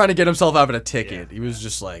 he was trying to get himself out of a ticket. Yeah. He was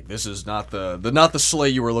just like, "This is not the sleigh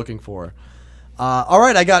you were looking for." All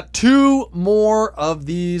right, I got 2 more of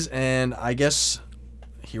these, and I guess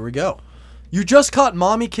here we go. You just caught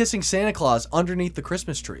Mommy kissing Santa Claus underneath the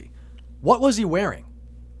Christmas tree. What was he wearing?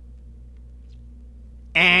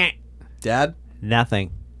 Dad?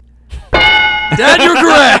 Nothing. Dad, you're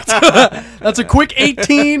correct. That's a quick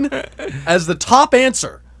 18 as the top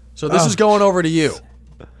answer. So this is going over to you.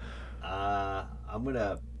 I'm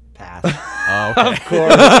gonna pass. Okay. Of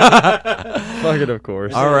course. Fucking of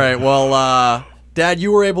course. All right. Well, Dad,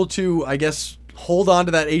 you were able to, I guess, hold on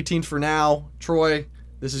to that 18 for now. Troy,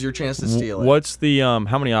 this is your chance to steal it. What's the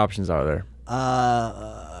how many options are there?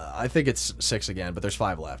 I think it's 6 again, but there's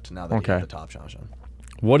 5 left now that you have the top shot.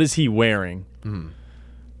 What is he wearing?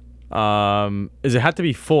 Does it have to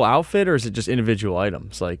be full outfit or is it just individual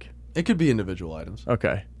items? Like it could be individual items.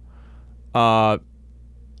 Okay.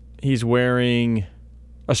 He's wearing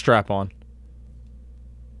a strap-on.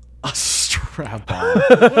 A strap-on.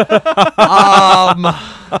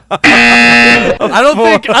 I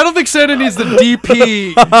don't think Santa needs the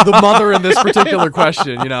DP, the mother in this particular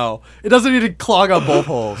question. It doesn't need to clog up both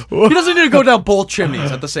holes. He doesn't need to go down both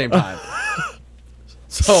chimneys at the same time.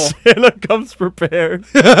 So Santa comes prepared.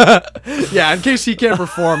 Yeah, in case he can't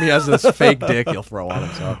perform, he has this fake dick he'll throw on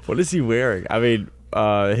himself. What is he wearing? I mean,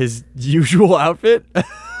 his usual outfit?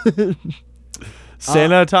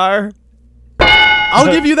 Santa attire?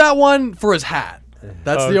 I'll give you that one for his hat.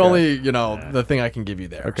 That's the only, the thing I can give you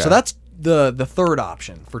there. Okay. So that's the third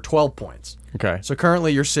option for 12 points. Okay. So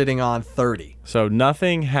currently you're sitting on 30. So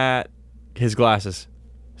nothing, hat, his glasses.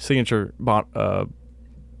 Signature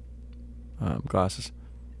glasses.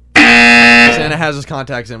 Santa has his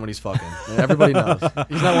contacts in when he's fucking. And everybody knows.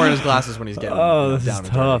 He's not wearing his glasses when he's getting this down is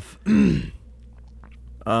and tough.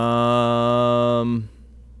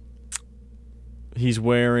 He's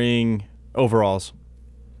wearing overalls.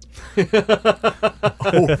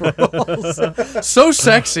 Overalls. So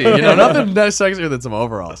sexy. Nothing that sexier than some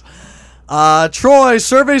overalls. Troy,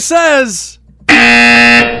 survey says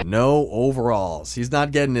no overalls. He's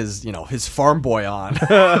not getting his, his farm boy on.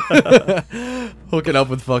 Hooking up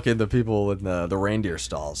with fucking the people in the reindeer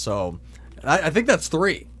stalls. So I think that's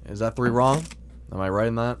 3. Is that 3 wrong? Am I right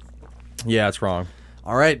in that? Yeah, it's wrong.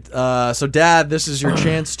 All right. So Dad, this is your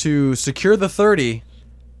chance to secure the 30.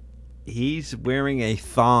 He's wearing a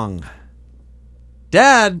thong.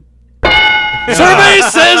 Dad, survey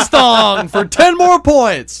says thong for 10 more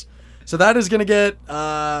points. So that is going to get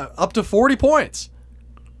up to 40 points.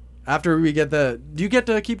 After we get do you get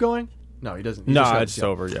to keep going? No, he doesn't. No, it's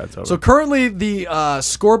over. Yeah, it's over. So currently the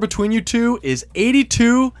score between you two is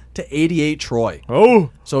 82 to 88 Troy.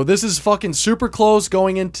 Oh. So this is fucking super close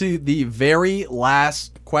going into the very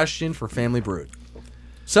last question for Family Brood.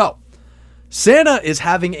 So, Santa is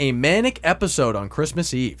having a manic episode on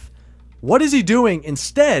Christmas Eve. What is he doing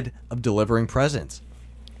instead of delivering presents?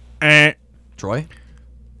 Troy?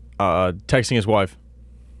 Texting his wife.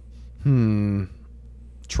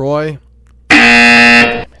 Troy?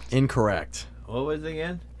 Incorrect. What was it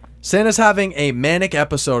again? Santa's having a manic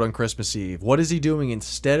episode on Christmas Eve. What is he doing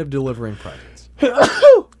instead of delivering presents?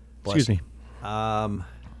 Excuse me.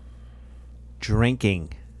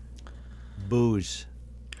 Drinking. Booze.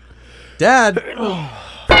 Dad,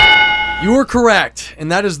 you were correct,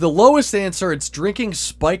 and that is the lowest answer. It's drinking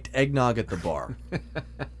spiked eggnog at the bar.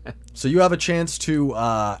 So you have a chance to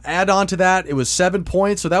add on to that. It was 7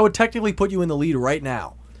 points, so that would technically put you in the lead right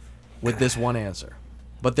now with this one answer.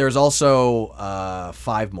 But there's also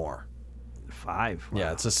 5 more. 5? Wow.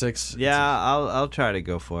 Yeah, it's a 6. Yeah, I'll try to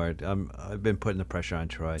go for it. I've been putting the pressure on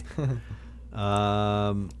Troy.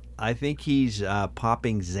 I'm I think he's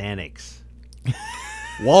popping Xanax.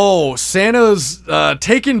 Whoa, Santa's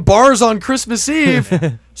taking bars on Christmas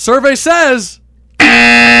Eve. Survey says,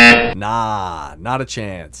 nah, not a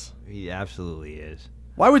chance. He absolutely is.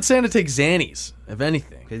 Why would Santa take Xannies, if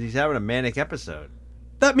anything? Because he's having a manic episode.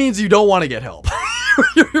 That means you don't want to get help.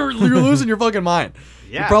 you're losing your fucking mind.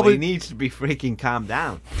 Yeah, probably he needs to be freaking calmed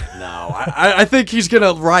down. No, I think he's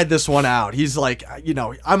gonna ride this one out. He's like,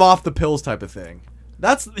 I'm off the pills type of thing.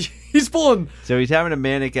 He's pulling. So he's having a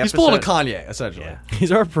manic episode. He's pulling a Kanye, essentially. Yeah.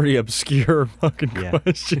 These are pretty obscure fucking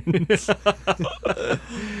questions.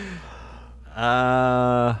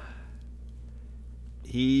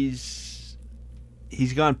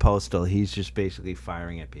 He's gone postal. He's just basically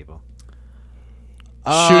firing at people.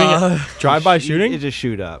 Shooting, drive-by shooting? It's a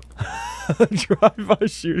shoot up. Drive-by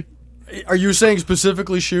shooting. Are you saying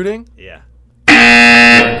specifically shooting? Yeah.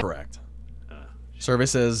 You're incorrect. Survey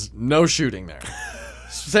says no shooting there.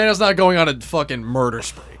 Santa's not going on a fucking murder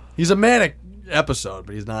spree. He's a manic episode,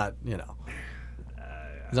 but he's not, he's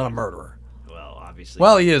not a murderer. Well, obviously.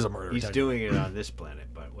 Well, he is a murderer. He's doing it on this planet,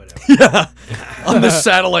 but whatever. Yeah. On this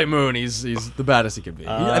satellite moon, he's the baddest he could be.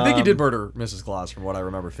 I think he did murder Mrs. Claus, from what I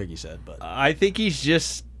remember Figgy said. But I think he's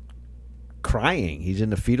just crying. He's in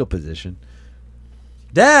the fetal position.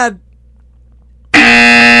 Dad.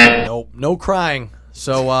 Nope, no crying.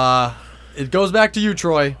 So it goes back to you,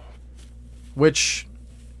 Troy. Which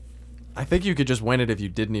I think you could just win it if you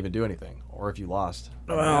didn't even do anything, or if you lost.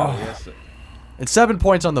 Well, it's 7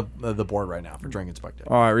 points on the board right now for Drinking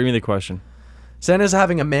Spectator. All right, read me the question. Santa's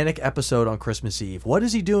having a manic episode on Christmas Eve. What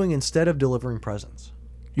is he doing instead of delivering presents?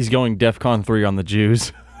 He's going DEFCON 3 on the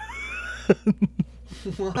Jews.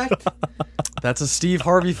 What? That's a Steve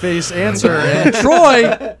Harvey face answer. And Troy,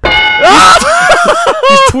 he's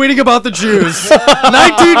tweeting about the Jews.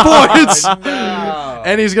 19 points. No.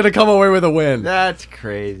 And he's going to come away with a win. That's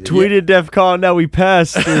crazy. Tweeted DEFCON, now we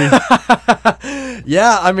passed 3.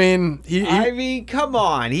 Yeah, I mean, I mean, come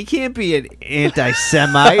on. He can't be an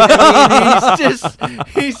anti-Semite. I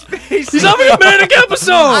mean, he's having a manic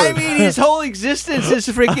episode. I mean, his whole existence is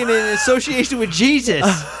freaking in association with Jesus.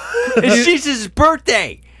 It's Jesus'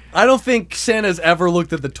 birthday. I don't think Santa's ever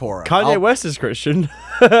looked at the Torah. Kanye West is Christian.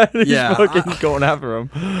 He's fucking going after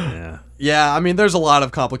him. Yeah, I mean, there's a lot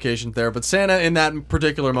of complications there, but Santa in that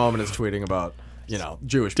particular moment is tweeting about,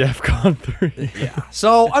 Jewish people. DEFCON 3. Yeah.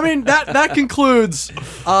 So, I mean, that concludes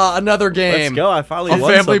another game. Let's go. I finally of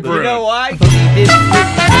won Family something. Brood. You know why?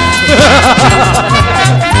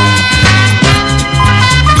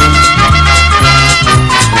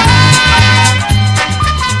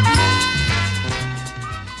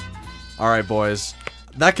 All right, boys.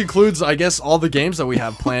 That concludes, I guess, all the games that we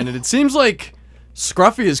have planned, and it seems like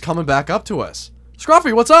Scruffy is coming back up to us.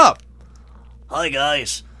 Scruffy, what's up? Hi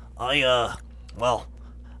guys. I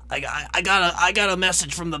got a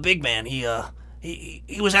message from the big man. He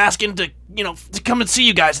was asking to come and see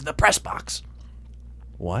you guys at the press box.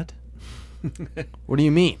 What? What do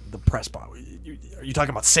you mean, the press box? Are you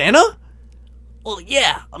talking about Santa? Well,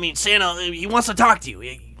 yeah. I mean, Santa, he wants to talk to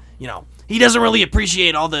you. He doesn't really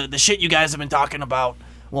appreciate all the shit you guys have been talking about.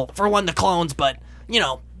 Well, for one, the clones, but,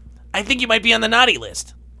 I think you might be on the naughty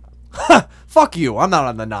list. Fuck you. I'm not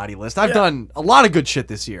on the naughty list. I've done a lot of good shit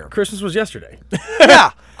this year. Christmas was yesterday.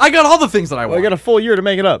 Yeah, I got all the things that I want. I got a full year to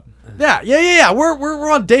make it up. Yeah. We're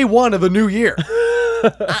on day one of the new year.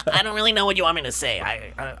 I don't really know what you want me to say.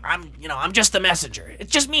 I'm just the messenger.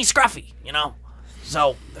 It's just me, Scruffy,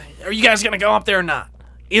 So, are you guys gonna go up there or not?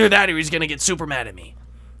 Either that or he's gonna get super mad at me.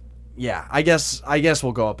 Yeah, I guess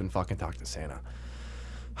we'll go up and fucking talk to Santa.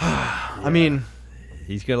 I mean,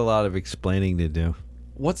 he's got a lot of explaining to do.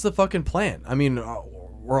 What's the fucking plan? I mean,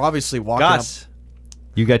 we're obviously walking Gus, up.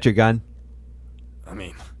 You got your gun? I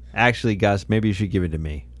mean, actually, Gus, maybe you should give it to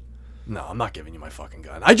me. No, I'm not giving you my fucking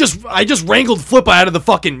gun. I just wrangled Flippa out of the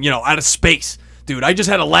fucking, out of space. Dude, I just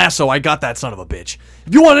had a lasso. I got that son of a bitch.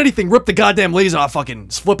 If you want anything, rip the goddamn laser off fucking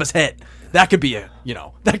Flippa's head. That could be a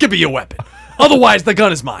weapon. Otherwise, the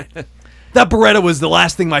gun is mine. That Beretta was the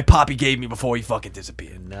last thing my poppy gave me before he fucking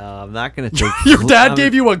disappeared. No, I'm not going to take... Your dad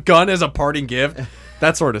gave you a gun as a parting gift?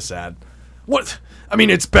 That's sort of sad. What? I mean,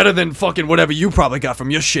 it's better than fucking whatever you probably got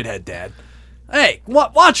from your shithead dad. Hey,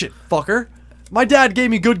 watch it, fucker. My dad gave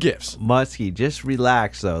me good gifts. Muskie, just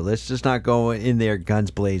relax, though. Let's just not go in there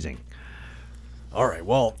guns blazing. All right,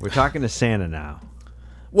 well... We're talking to Santa now.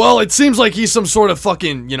 Well, it seems like he's some sort of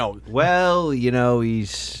fucking, Well,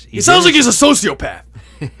 he's he sounds like he's a sociopath.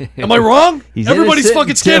 Am I wrong? Everybody's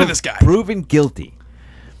fucking scared of this guy. Proven guilty.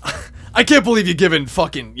 I can't believe you're giving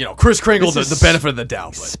fucking, Chris Kringle the benefit of the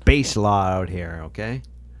doubt. But. Space law out here, okay?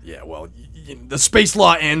 Yeah, well, the space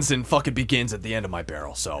law ends and fucking begins at the end of my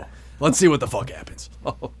barrel. So let's see what the fuck happens.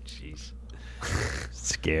 Oh, jeez.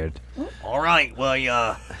 Scared. All right,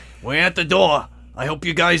 well, we're at the door. I hope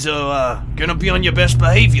you guys are gonna be on your best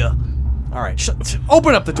behavior. All right,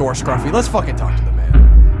 open up the door, Scruffy. Let's fucking talk to the man.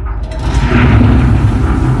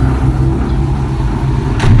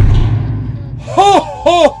 Ho,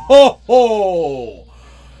 ho, ho, ho!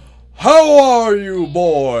 How are you,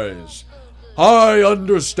 boys? I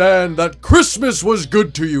understand that Christmas was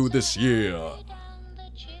good to you this year.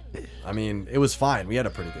 I mean, it was fine. We had a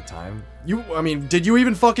pretty good time. Did you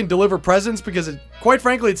even fucking deliver presents? Because, quite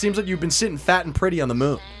frankly, it seems like you've been sitting fat and pretty on the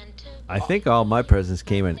moon. I think all my presents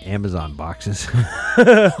came in Amazon boxes.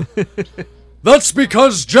 That's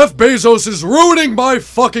because Jeff Bezos is ruining my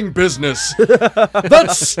fucking business. That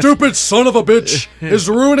stupid son of a bitch is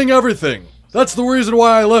ruining everything. That's the reason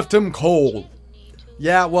why I left him cold.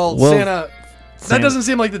 Yeah, well Santa, that doesn't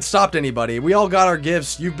seem like it stopped anybody. We all got our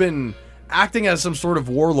gifts. You've been acting as some sort of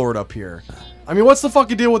warlord up here. I mean, what's the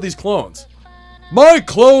fucking deal with these clones? My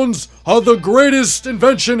clones are the greatest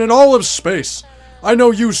invention in all of space. I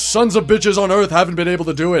know you sons of bitches on Earth haven't been able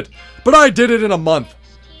to do it, but I did it in a month.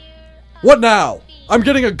 What now? I'm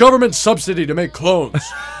getting a government subsidy to make clones.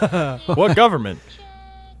 What government?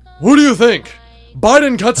 Who do you think?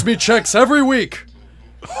 Biden cuts me checks every week.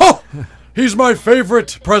 Oh, he's my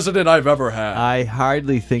favorite president I've ever had. I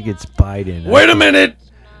hardly think it's Biden. Wait a minute.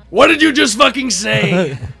 What did you just fucking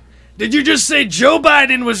say? Did you just say Joe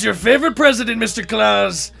Biden was your favorite president, Mr.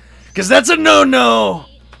 Claus? Because that's a no-no.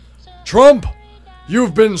 Trump,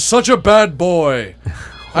 you've been such a bad boy.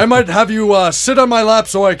 I might have you sit on my lap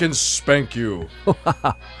so I can spank you.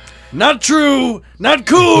 Not true. Not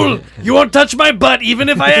cool. You won't touch my butt even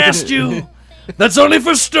if I asked you. That's only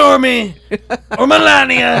for Stormy or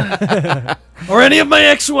Melania or any of my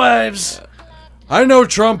ex-wives. I know,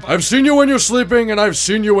 Trump. I've seen you when you're sleeping and I've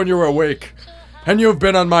seen you when you're awake. And you've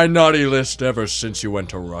been on my naughty list ever since you went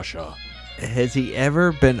to Russia. Has he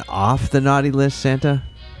ever been off the naughty list, Santa?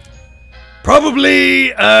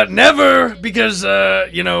 Probably never, because,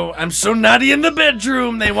 I'm so naughty in the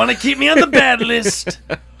bedroom, they want to keep me on the bad list.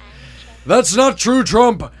 That's not true,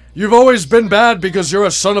 Trump. You've always been bad because you're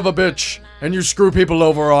a son of a bitch, and you screw people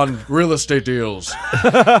over on real estate deals.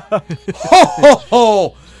 Ho, ho,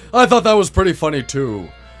 ho! I thought that was pretty funny, too.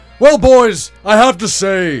 Well, boys, I have to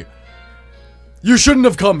say, you shouldn't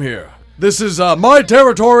have come here. This is my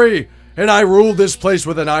territory, and I rule this place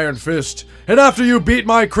with an iron fist. And after you beat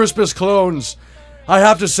my Christmas clones, I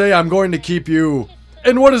have to say I'm going to keep you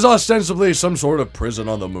in what is ostensibly some sort of prison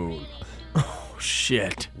on the moon. Oh,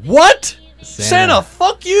 shit. What? Santa,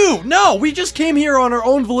 fuck you! No, we just came here on our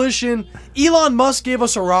own volition. Elon Musk gave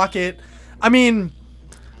us a rocket. I mean,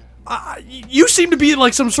 you seem to be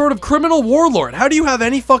like some sort of criminal warlord. How do you have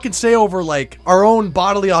any fucking say over, like, our own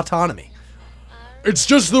bodily autonomy? It's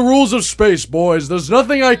just the rules of space, boys. There's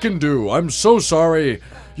nothing I can do. I'm so sorry.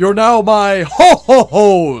 You're now my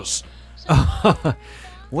ho-ho-hos.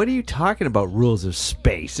 What are you talking about, rules of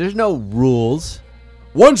space? There's no rules.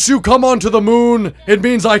 Once you come onto the moon, it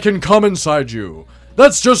means I can come inside you.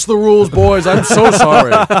 That's just the rules, boys. I'm so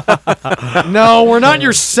sorry. No, we're not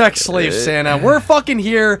your sex slave, Santa. We're fucking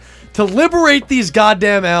here to liberate these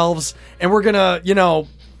goddamn elves, and we're gonna,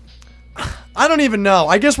 I don't even know.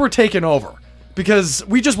 I guess we're taking over. Because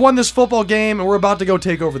we just won this football game, and we're about to go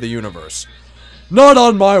take over the universe. Not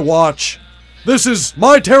on my watch. This is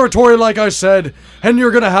my territory, like I said, and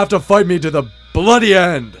you're gonna have to fight me to the bloody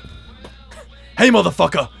end. Hey,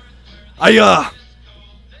 motherfucker. I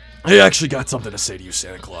actually got something to say to you,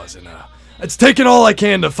 Santa Claus, and, it's taking all I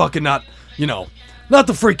can to fucking not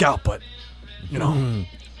to freak out, but,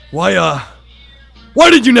 why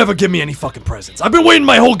did you never give me any fucking presents? I've been waiting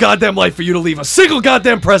my whole goddamn life for you to leave a single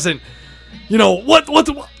goddamn present.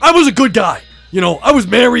 I was a good guy. I was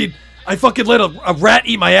married. I fucking let a rat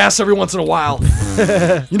eat my ass every once in a while.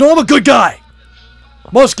 I'm a good guy.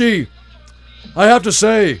 Muskie, I have to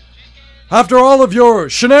say, after all of your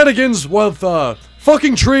shenanigans with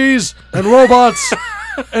fucking trees and robots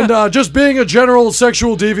and just being a general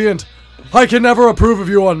sexual deviant, I can never approve of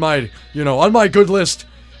you on my good list.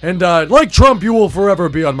 And like Trump, you will forever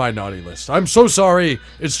be on my naughty list. I'm so sorry.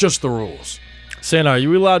 It's just the rules. Santa, are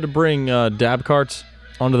you allowed to bring dab carts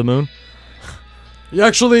onto the moon?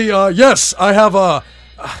 Actually, yes. I have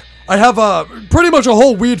pretty much a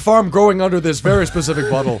whole weed farm growing under this very specific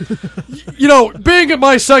bottle. Being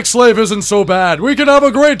my sex slave isn't so bad. We can have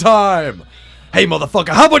a great time. Hey, motherfucker,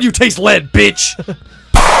 how about you taste lead, bitch?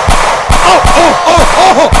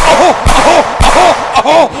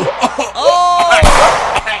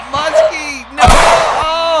 Muskie, no!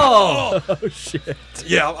 Oh, shit.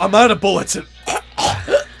 Yeah, I'm out of bullets.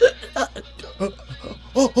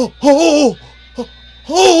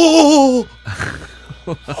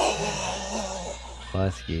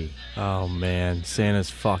 Muskie. Oh man, Santa's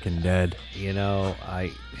fucking dead. You know,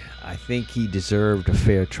 I think he deserved a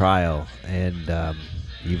fair trial, and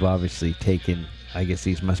you've obviously taken. I guess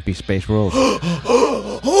these must be space rules.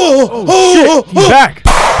 Oh shit! He's back.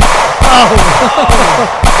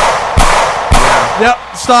 Yep,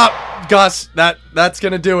 stop, Gus. That's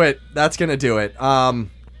gonna do it. That's gonna do it.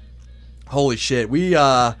 Holy shit. We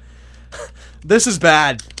this is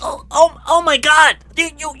bad. Oh my God!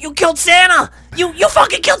 You killed Santa! You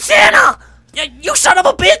fucking killed Santa! You son of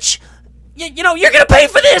a bitch! You know you're gonna pay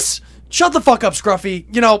for this! Shut the fuck up,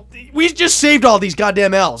 Scruffy. You know, we just saved all these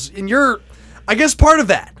goddamn elves, and you're, I guess, part of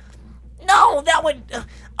that. No, that would.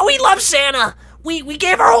 We love Santa. We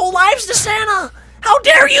gave our whole lives to Santa. How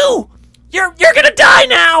dare you? You're gonna die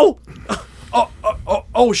now.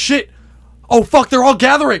 Oh shit. Oh fuck, they're all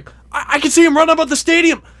gathering. I can see them run up at the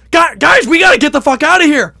stadium. Guys, we gotta get the fuck out of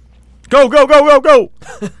here. Go.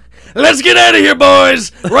 Let's get out of here,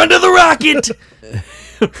 boys. Run to the rocket.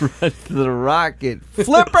 Run to the rocket.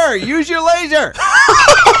 Flipper, use your laser.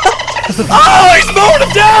 Oh, he's mowing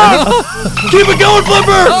him down. Keep it going,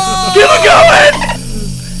 Flipper. Keep it going.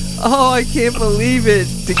 Oh, I can't believe it.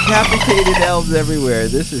 Decapitated elves everywhere.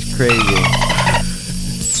 This is crazy.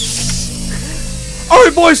 All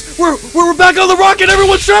right, boys, we're back on the rocket.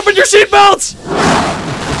 Everyone strap in your seatbelts.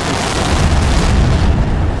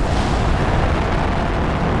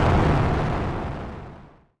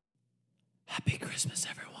 Happy Christmas,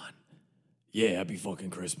 everyone. Yeah, happy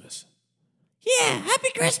fucking Christmas. Yeah,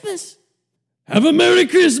 Happy Christmas. Have a Merry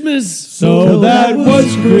Christmas. So that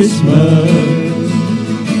was Christmas.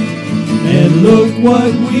 And look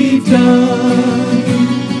what we've done.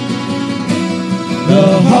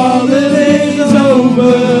 The holiday's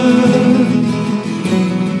over,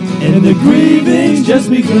 and the grieving's just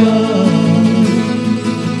begun.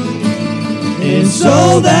 And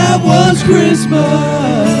so that was Christmas.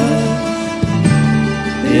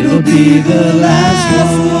 It'll be the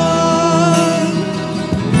last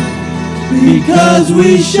one, because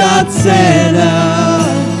we shot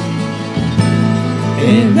Santa.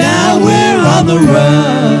 And now we're on the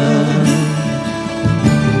run.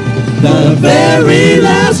 The very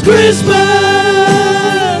last Christmas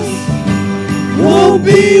won't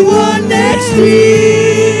be one next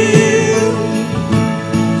year.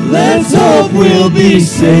 Let's hope we'll be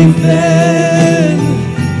safe then,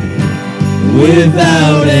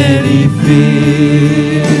 without any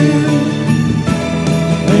fear.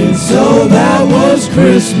 And so that was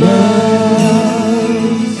Christmas.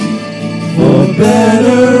 For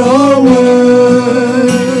better or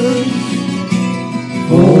worse,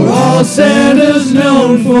 for all Santa's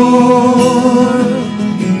known for,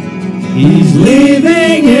 he's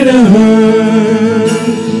leaving in a hearse.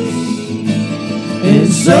 And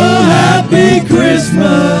so happy Christmas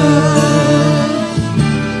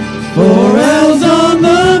for elves on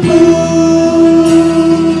the moon,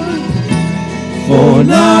 for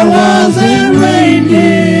narwhals and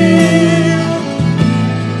reindeer.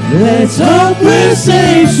 Let's hope we're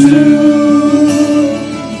safe soon.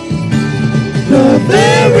 The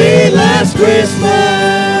very last Christmas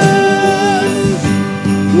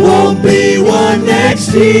won't be one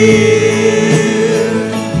next year.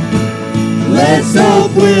 Let's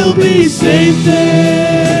hope we'll be safe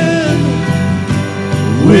then,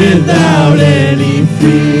 without any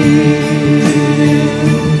fear.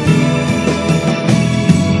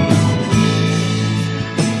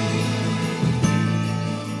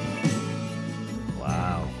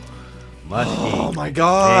 Oh my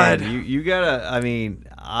God. Man, you gotta, I mean,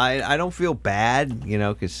 I don't feel bad, you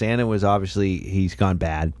know, because Santa was obviously, he's gone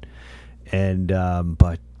bad. And,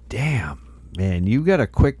 but damn, man, you got a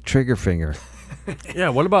quick trigger finger. Yeah,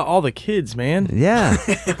 what about all the kids, man? Yeah.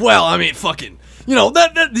 Well, I mean, fucking,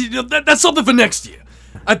 that's something for next year.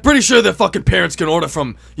 I'm pretty sure their fucking parents can order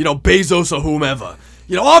from, Bezos or whomever.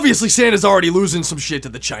 Obviously Santa's already losing some shit to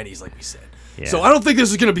the Chinese, like we said. Yeah. So I don't think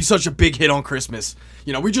this is going to be such a big hit on Christmas.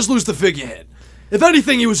 We just lose the figurehead. If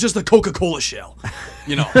anything, he was just a Coca-Cola shell.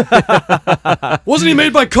 Wasn't he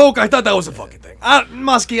made by Coke? I thought that was a fucking thing.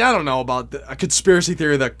 Muskie, I don't know about a conspiracy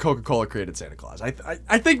theory that Coca-Cola created Santa Claus. I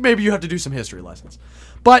think maybe you have to do some history lessons.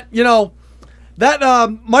 But,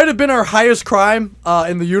 that might have been our highest crime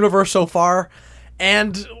in the universe so far.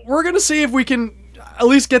 And we're going to see if we can at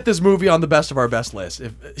least get this movie on the best of our best list.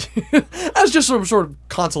 As just some sort of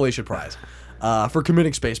consolation prize for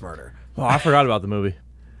committing space murder. Oh, I forgot about the movie.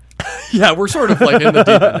 Yeah, we're sort of like in the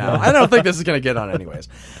deep end now. I don't think this is going to get on anyways.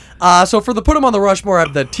 So for the put 'em on the Rushmore, I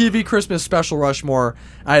have the TV Christmas special Rushmore.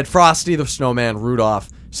 I had Frosty the Snowman, Rudolph,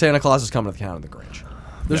 Santa Claus is Coming to Town, and the Grinch.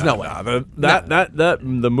 There's no way.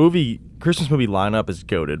 The movie Christmas movie lineup is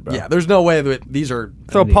goated, bro. Yeah, there's no way that these are.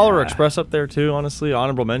 Throw Polar Express up there too. Honestly,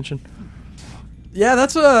 honorable mention. Yeah,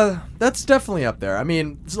 that's definitely up there. I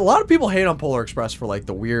mean, a lot of people hate on Polar Express for like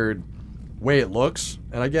the weird way it looks,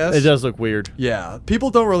 and I guess It does look weird. Yeah, people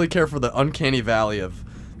don't really care for the uncanny valley of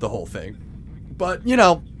the whole thing, but you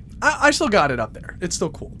know, I still got it up there. It's still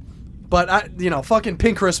cool, but fucking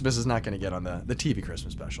Pink Christmas is not going to get on the TV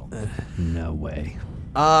Christmas special. No way.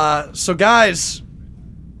 So guys,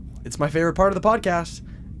 it's my favorite part of the podcast.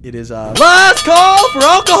 It is last call for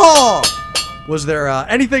alcohol. Was there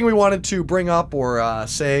anything we wanted to bring up or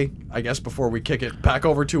say, I guess, before we kick it back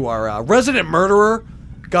over to our resident murderer,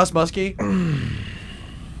 Gus Muskie?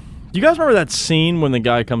 You guys remember that scene when the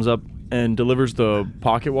guy comes up and delivers the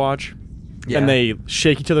pocket watch? Yeah. And they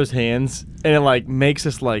shake each other's hands, and it, like, makes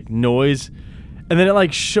this, like, noise. And then it,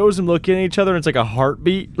 like, shows them looking at each other, and it's like a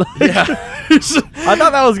heartbeat. Yeah. I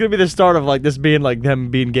thought that was going to be the start of, like, this being, like, them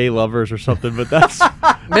being gay lovers or something, but that's...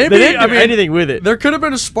 Maybe, they didn't do anything with it. There could have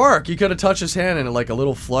been a spark. You could have touched his hand and like a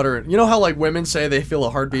little flutter. You know how like women say they feel a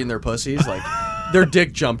heartbeat in their pussies? Like their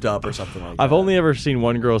dick jumped up or something like that. I've only ever seen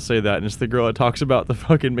one girl say that, and it's the girl that talks about the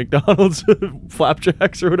fucking McDonald's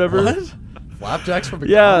flapjacks or whatever. What? Flapjacks from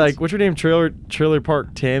McDonald's? Yeah, like, what's her name? Trailer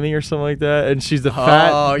Park Tammy or something like that. And she's the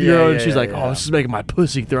fat girl, and she's like, oh, this is making my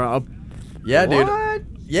pussy throb. Yeah, dude.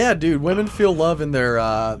 Yeah, dude. Women feel love in their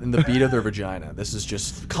in the beat of their vagina. This is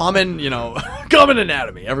just common, common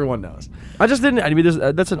anatomy. Everyone knows. I just didn't. I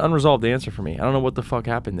mean, that's an unresolved answer for me. I don't know what the fuck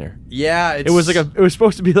happened there. Yeah, it was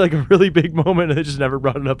supposed to be like a really big moment, and they just never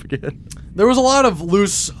brought it up again. There was a lot of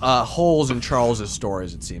loose holes in Charles's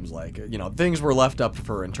stories. It seems like things were left up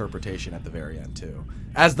for interpretation at the very end too,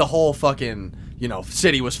 as the whole fucking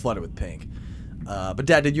city was flooded with pink. But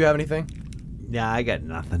Dad, did you have anything? Yeah, I got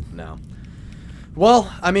nothing. No.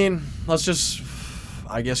 Well, I mean, let's just,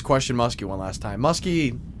 I guess, question Muskie one last time.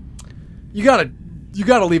 Muskie, you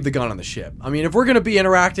gotta leave the gun on the ship. I mean, if we're gonna be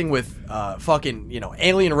interacting with fucking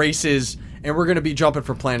alien races and we're gonna be jumping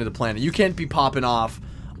from planet to planet, you can't be popping off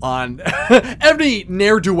on every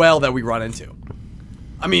ne'er-do-well that we run into.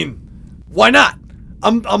 I mean, why not?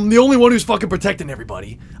 I'm the only one who's fucking protecting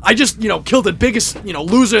everybody. I just killed the biggest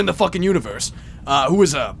loser in the fucking universe, who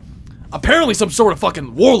is apparently some sort of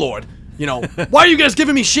fucking warlord. Why are you guys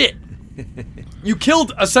giving me shit? You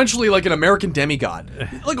killed essentially like an American demigod,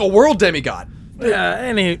 like a world demigod. Yeah,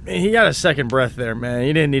 and he got a second breath there, man.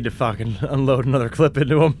 You didn't need to fucking unload another clip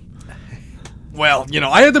into him. Well,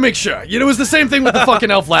 I had to make sure. It was the same thing with the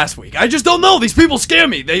fucking elf last week. I just don't know. These people scare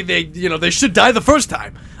me. They should die the first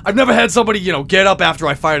time. I've never had somebody, get up after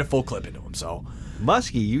I fired a full clip into them, so.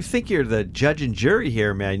 Muskie, you think you're the judge and jury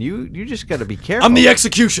here, man. You just got to be careful. I'm the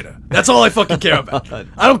executioner. That's all I fucking care about.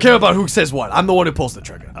 I don't care about who says what. I'm the one who pulls the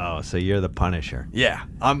trigger. Oh, so you're the Punisher. Yeah,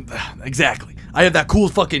 exactly. I have that cool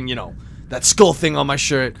fucking, that skull thing on my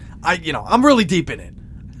shirt. I'm really deep in it.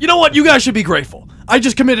 You know what? You guys should be grateful. I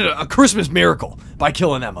just committed a Christmas miracle by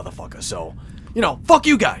killing that motherfucker. So, fuck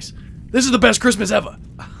you guys. This is the best Christmas ever.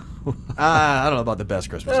 I don't know about the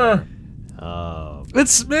best Christmas ever.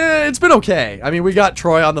 It's been okay. I mean, we got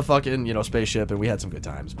Troy on the fucking spaceship, and we had some good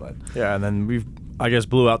times. But yeah, and then I guess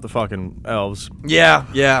blew out the fucking elves. Yeah.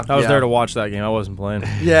 I was there to watch that game. I wasn't playing.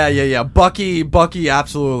 Yeah. Bucky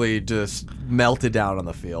absolutely just melted down on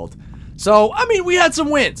the field. So I mean, we had some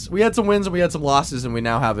wins. We had some wins and we had some losses, and we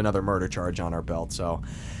now have another murder charge on our belt. So,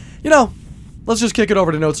 let's just kick it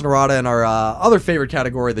over to Notes and Errata and our other favorite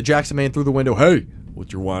category, the Jackson Man through the window. Hey,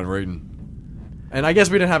 what's your wine rating? And I guess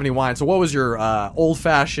we didn't have any wine, so what was your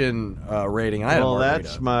old-fashioned rating? I had a margarita.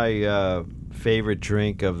 That's my favorite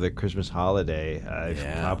drink of the Christmas holiday. I've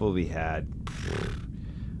probably had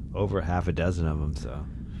over half a dozen of them, so.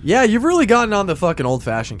 Yeah, you've really gotten on the fucking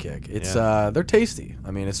old-fashioned kick. It's they're tasty.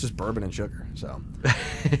 I mean, it's just bourbon and sugar, so.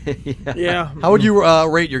 Yeah. How would you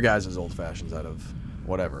rate your guys' old-fashions out of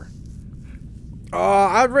whatever?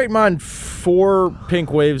 I'd rate mine 4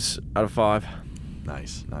 pink waves out of 5.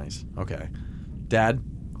 Nice. Okay. Dad?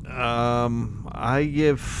 I'm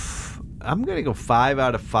gonna go 5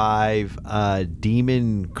 out of 5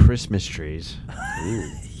 demon Christmas trees.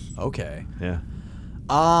 Ooh. Okay. Yeah.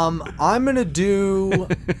 I'm gonna do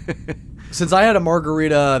since I had a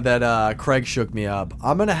margarita that Craig shook me up,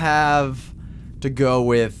 I'm gonna have to go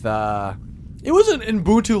with it was an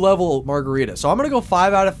Ubuntu level margarita. So I'm gonna go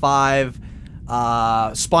 5 out of 5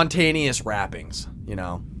 spontaneous wrappings,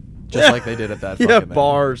 Just like they did at that fucking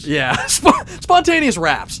bars. Yeah, spontaneous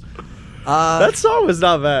raps. That song was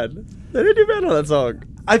not bad. They didn't do bad on that song.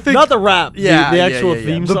 I think not the rap. Yeah, the actual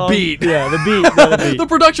theme the song. beat. Yeah, the beat. No, the beat. The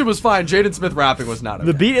production was fine. Jaden Smith rapping was not.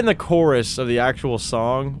 The beat and the chorus of the actual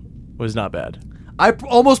song was not bad. I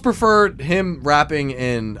almost preferred him rapping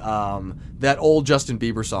in that old Justin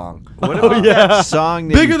Bieber song. What about that song?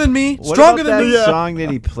 That Bigger than me, what stronger about than me. that song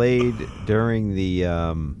that he played during the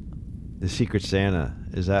Secret Santa?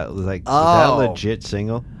 Is that like is that a legit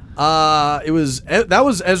single? It was that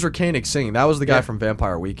was Ezra Koenig singing. That was the guy from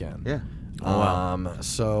Vampire Weekend. Yeah.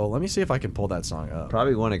 So let me see if I can pull that song up.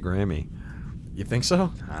 Probably won a Grammy. You think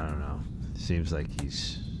so? I don't know. Seems like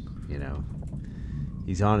he's,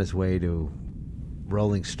 he's on his way to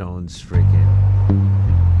Rolling Stones freaking.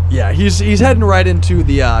 Yeah, he's heading right into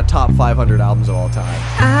the top 500 albums of all time.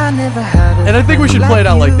 And I think we should play it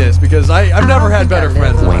out like this because I've never had better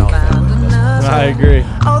friends than my own family. I agree.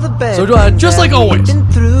 So just like always,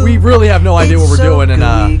 we really have no idea what we're doing, and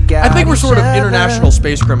I think we're sort of international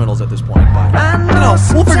space criminals at this point. But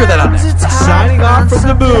we'll figure that out next. Signing off from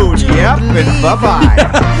the moon. Yep, and bye-bye.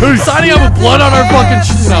 Signing off with blood on our fucking,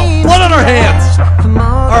 blood on our hands.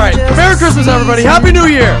 All right, Merry Christmas, everybody. Happy New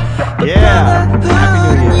Year. Yeah, Happy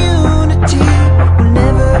New Year.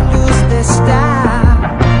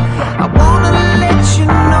 I wanna let you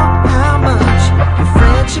know how much your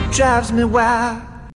friendship drives me wild.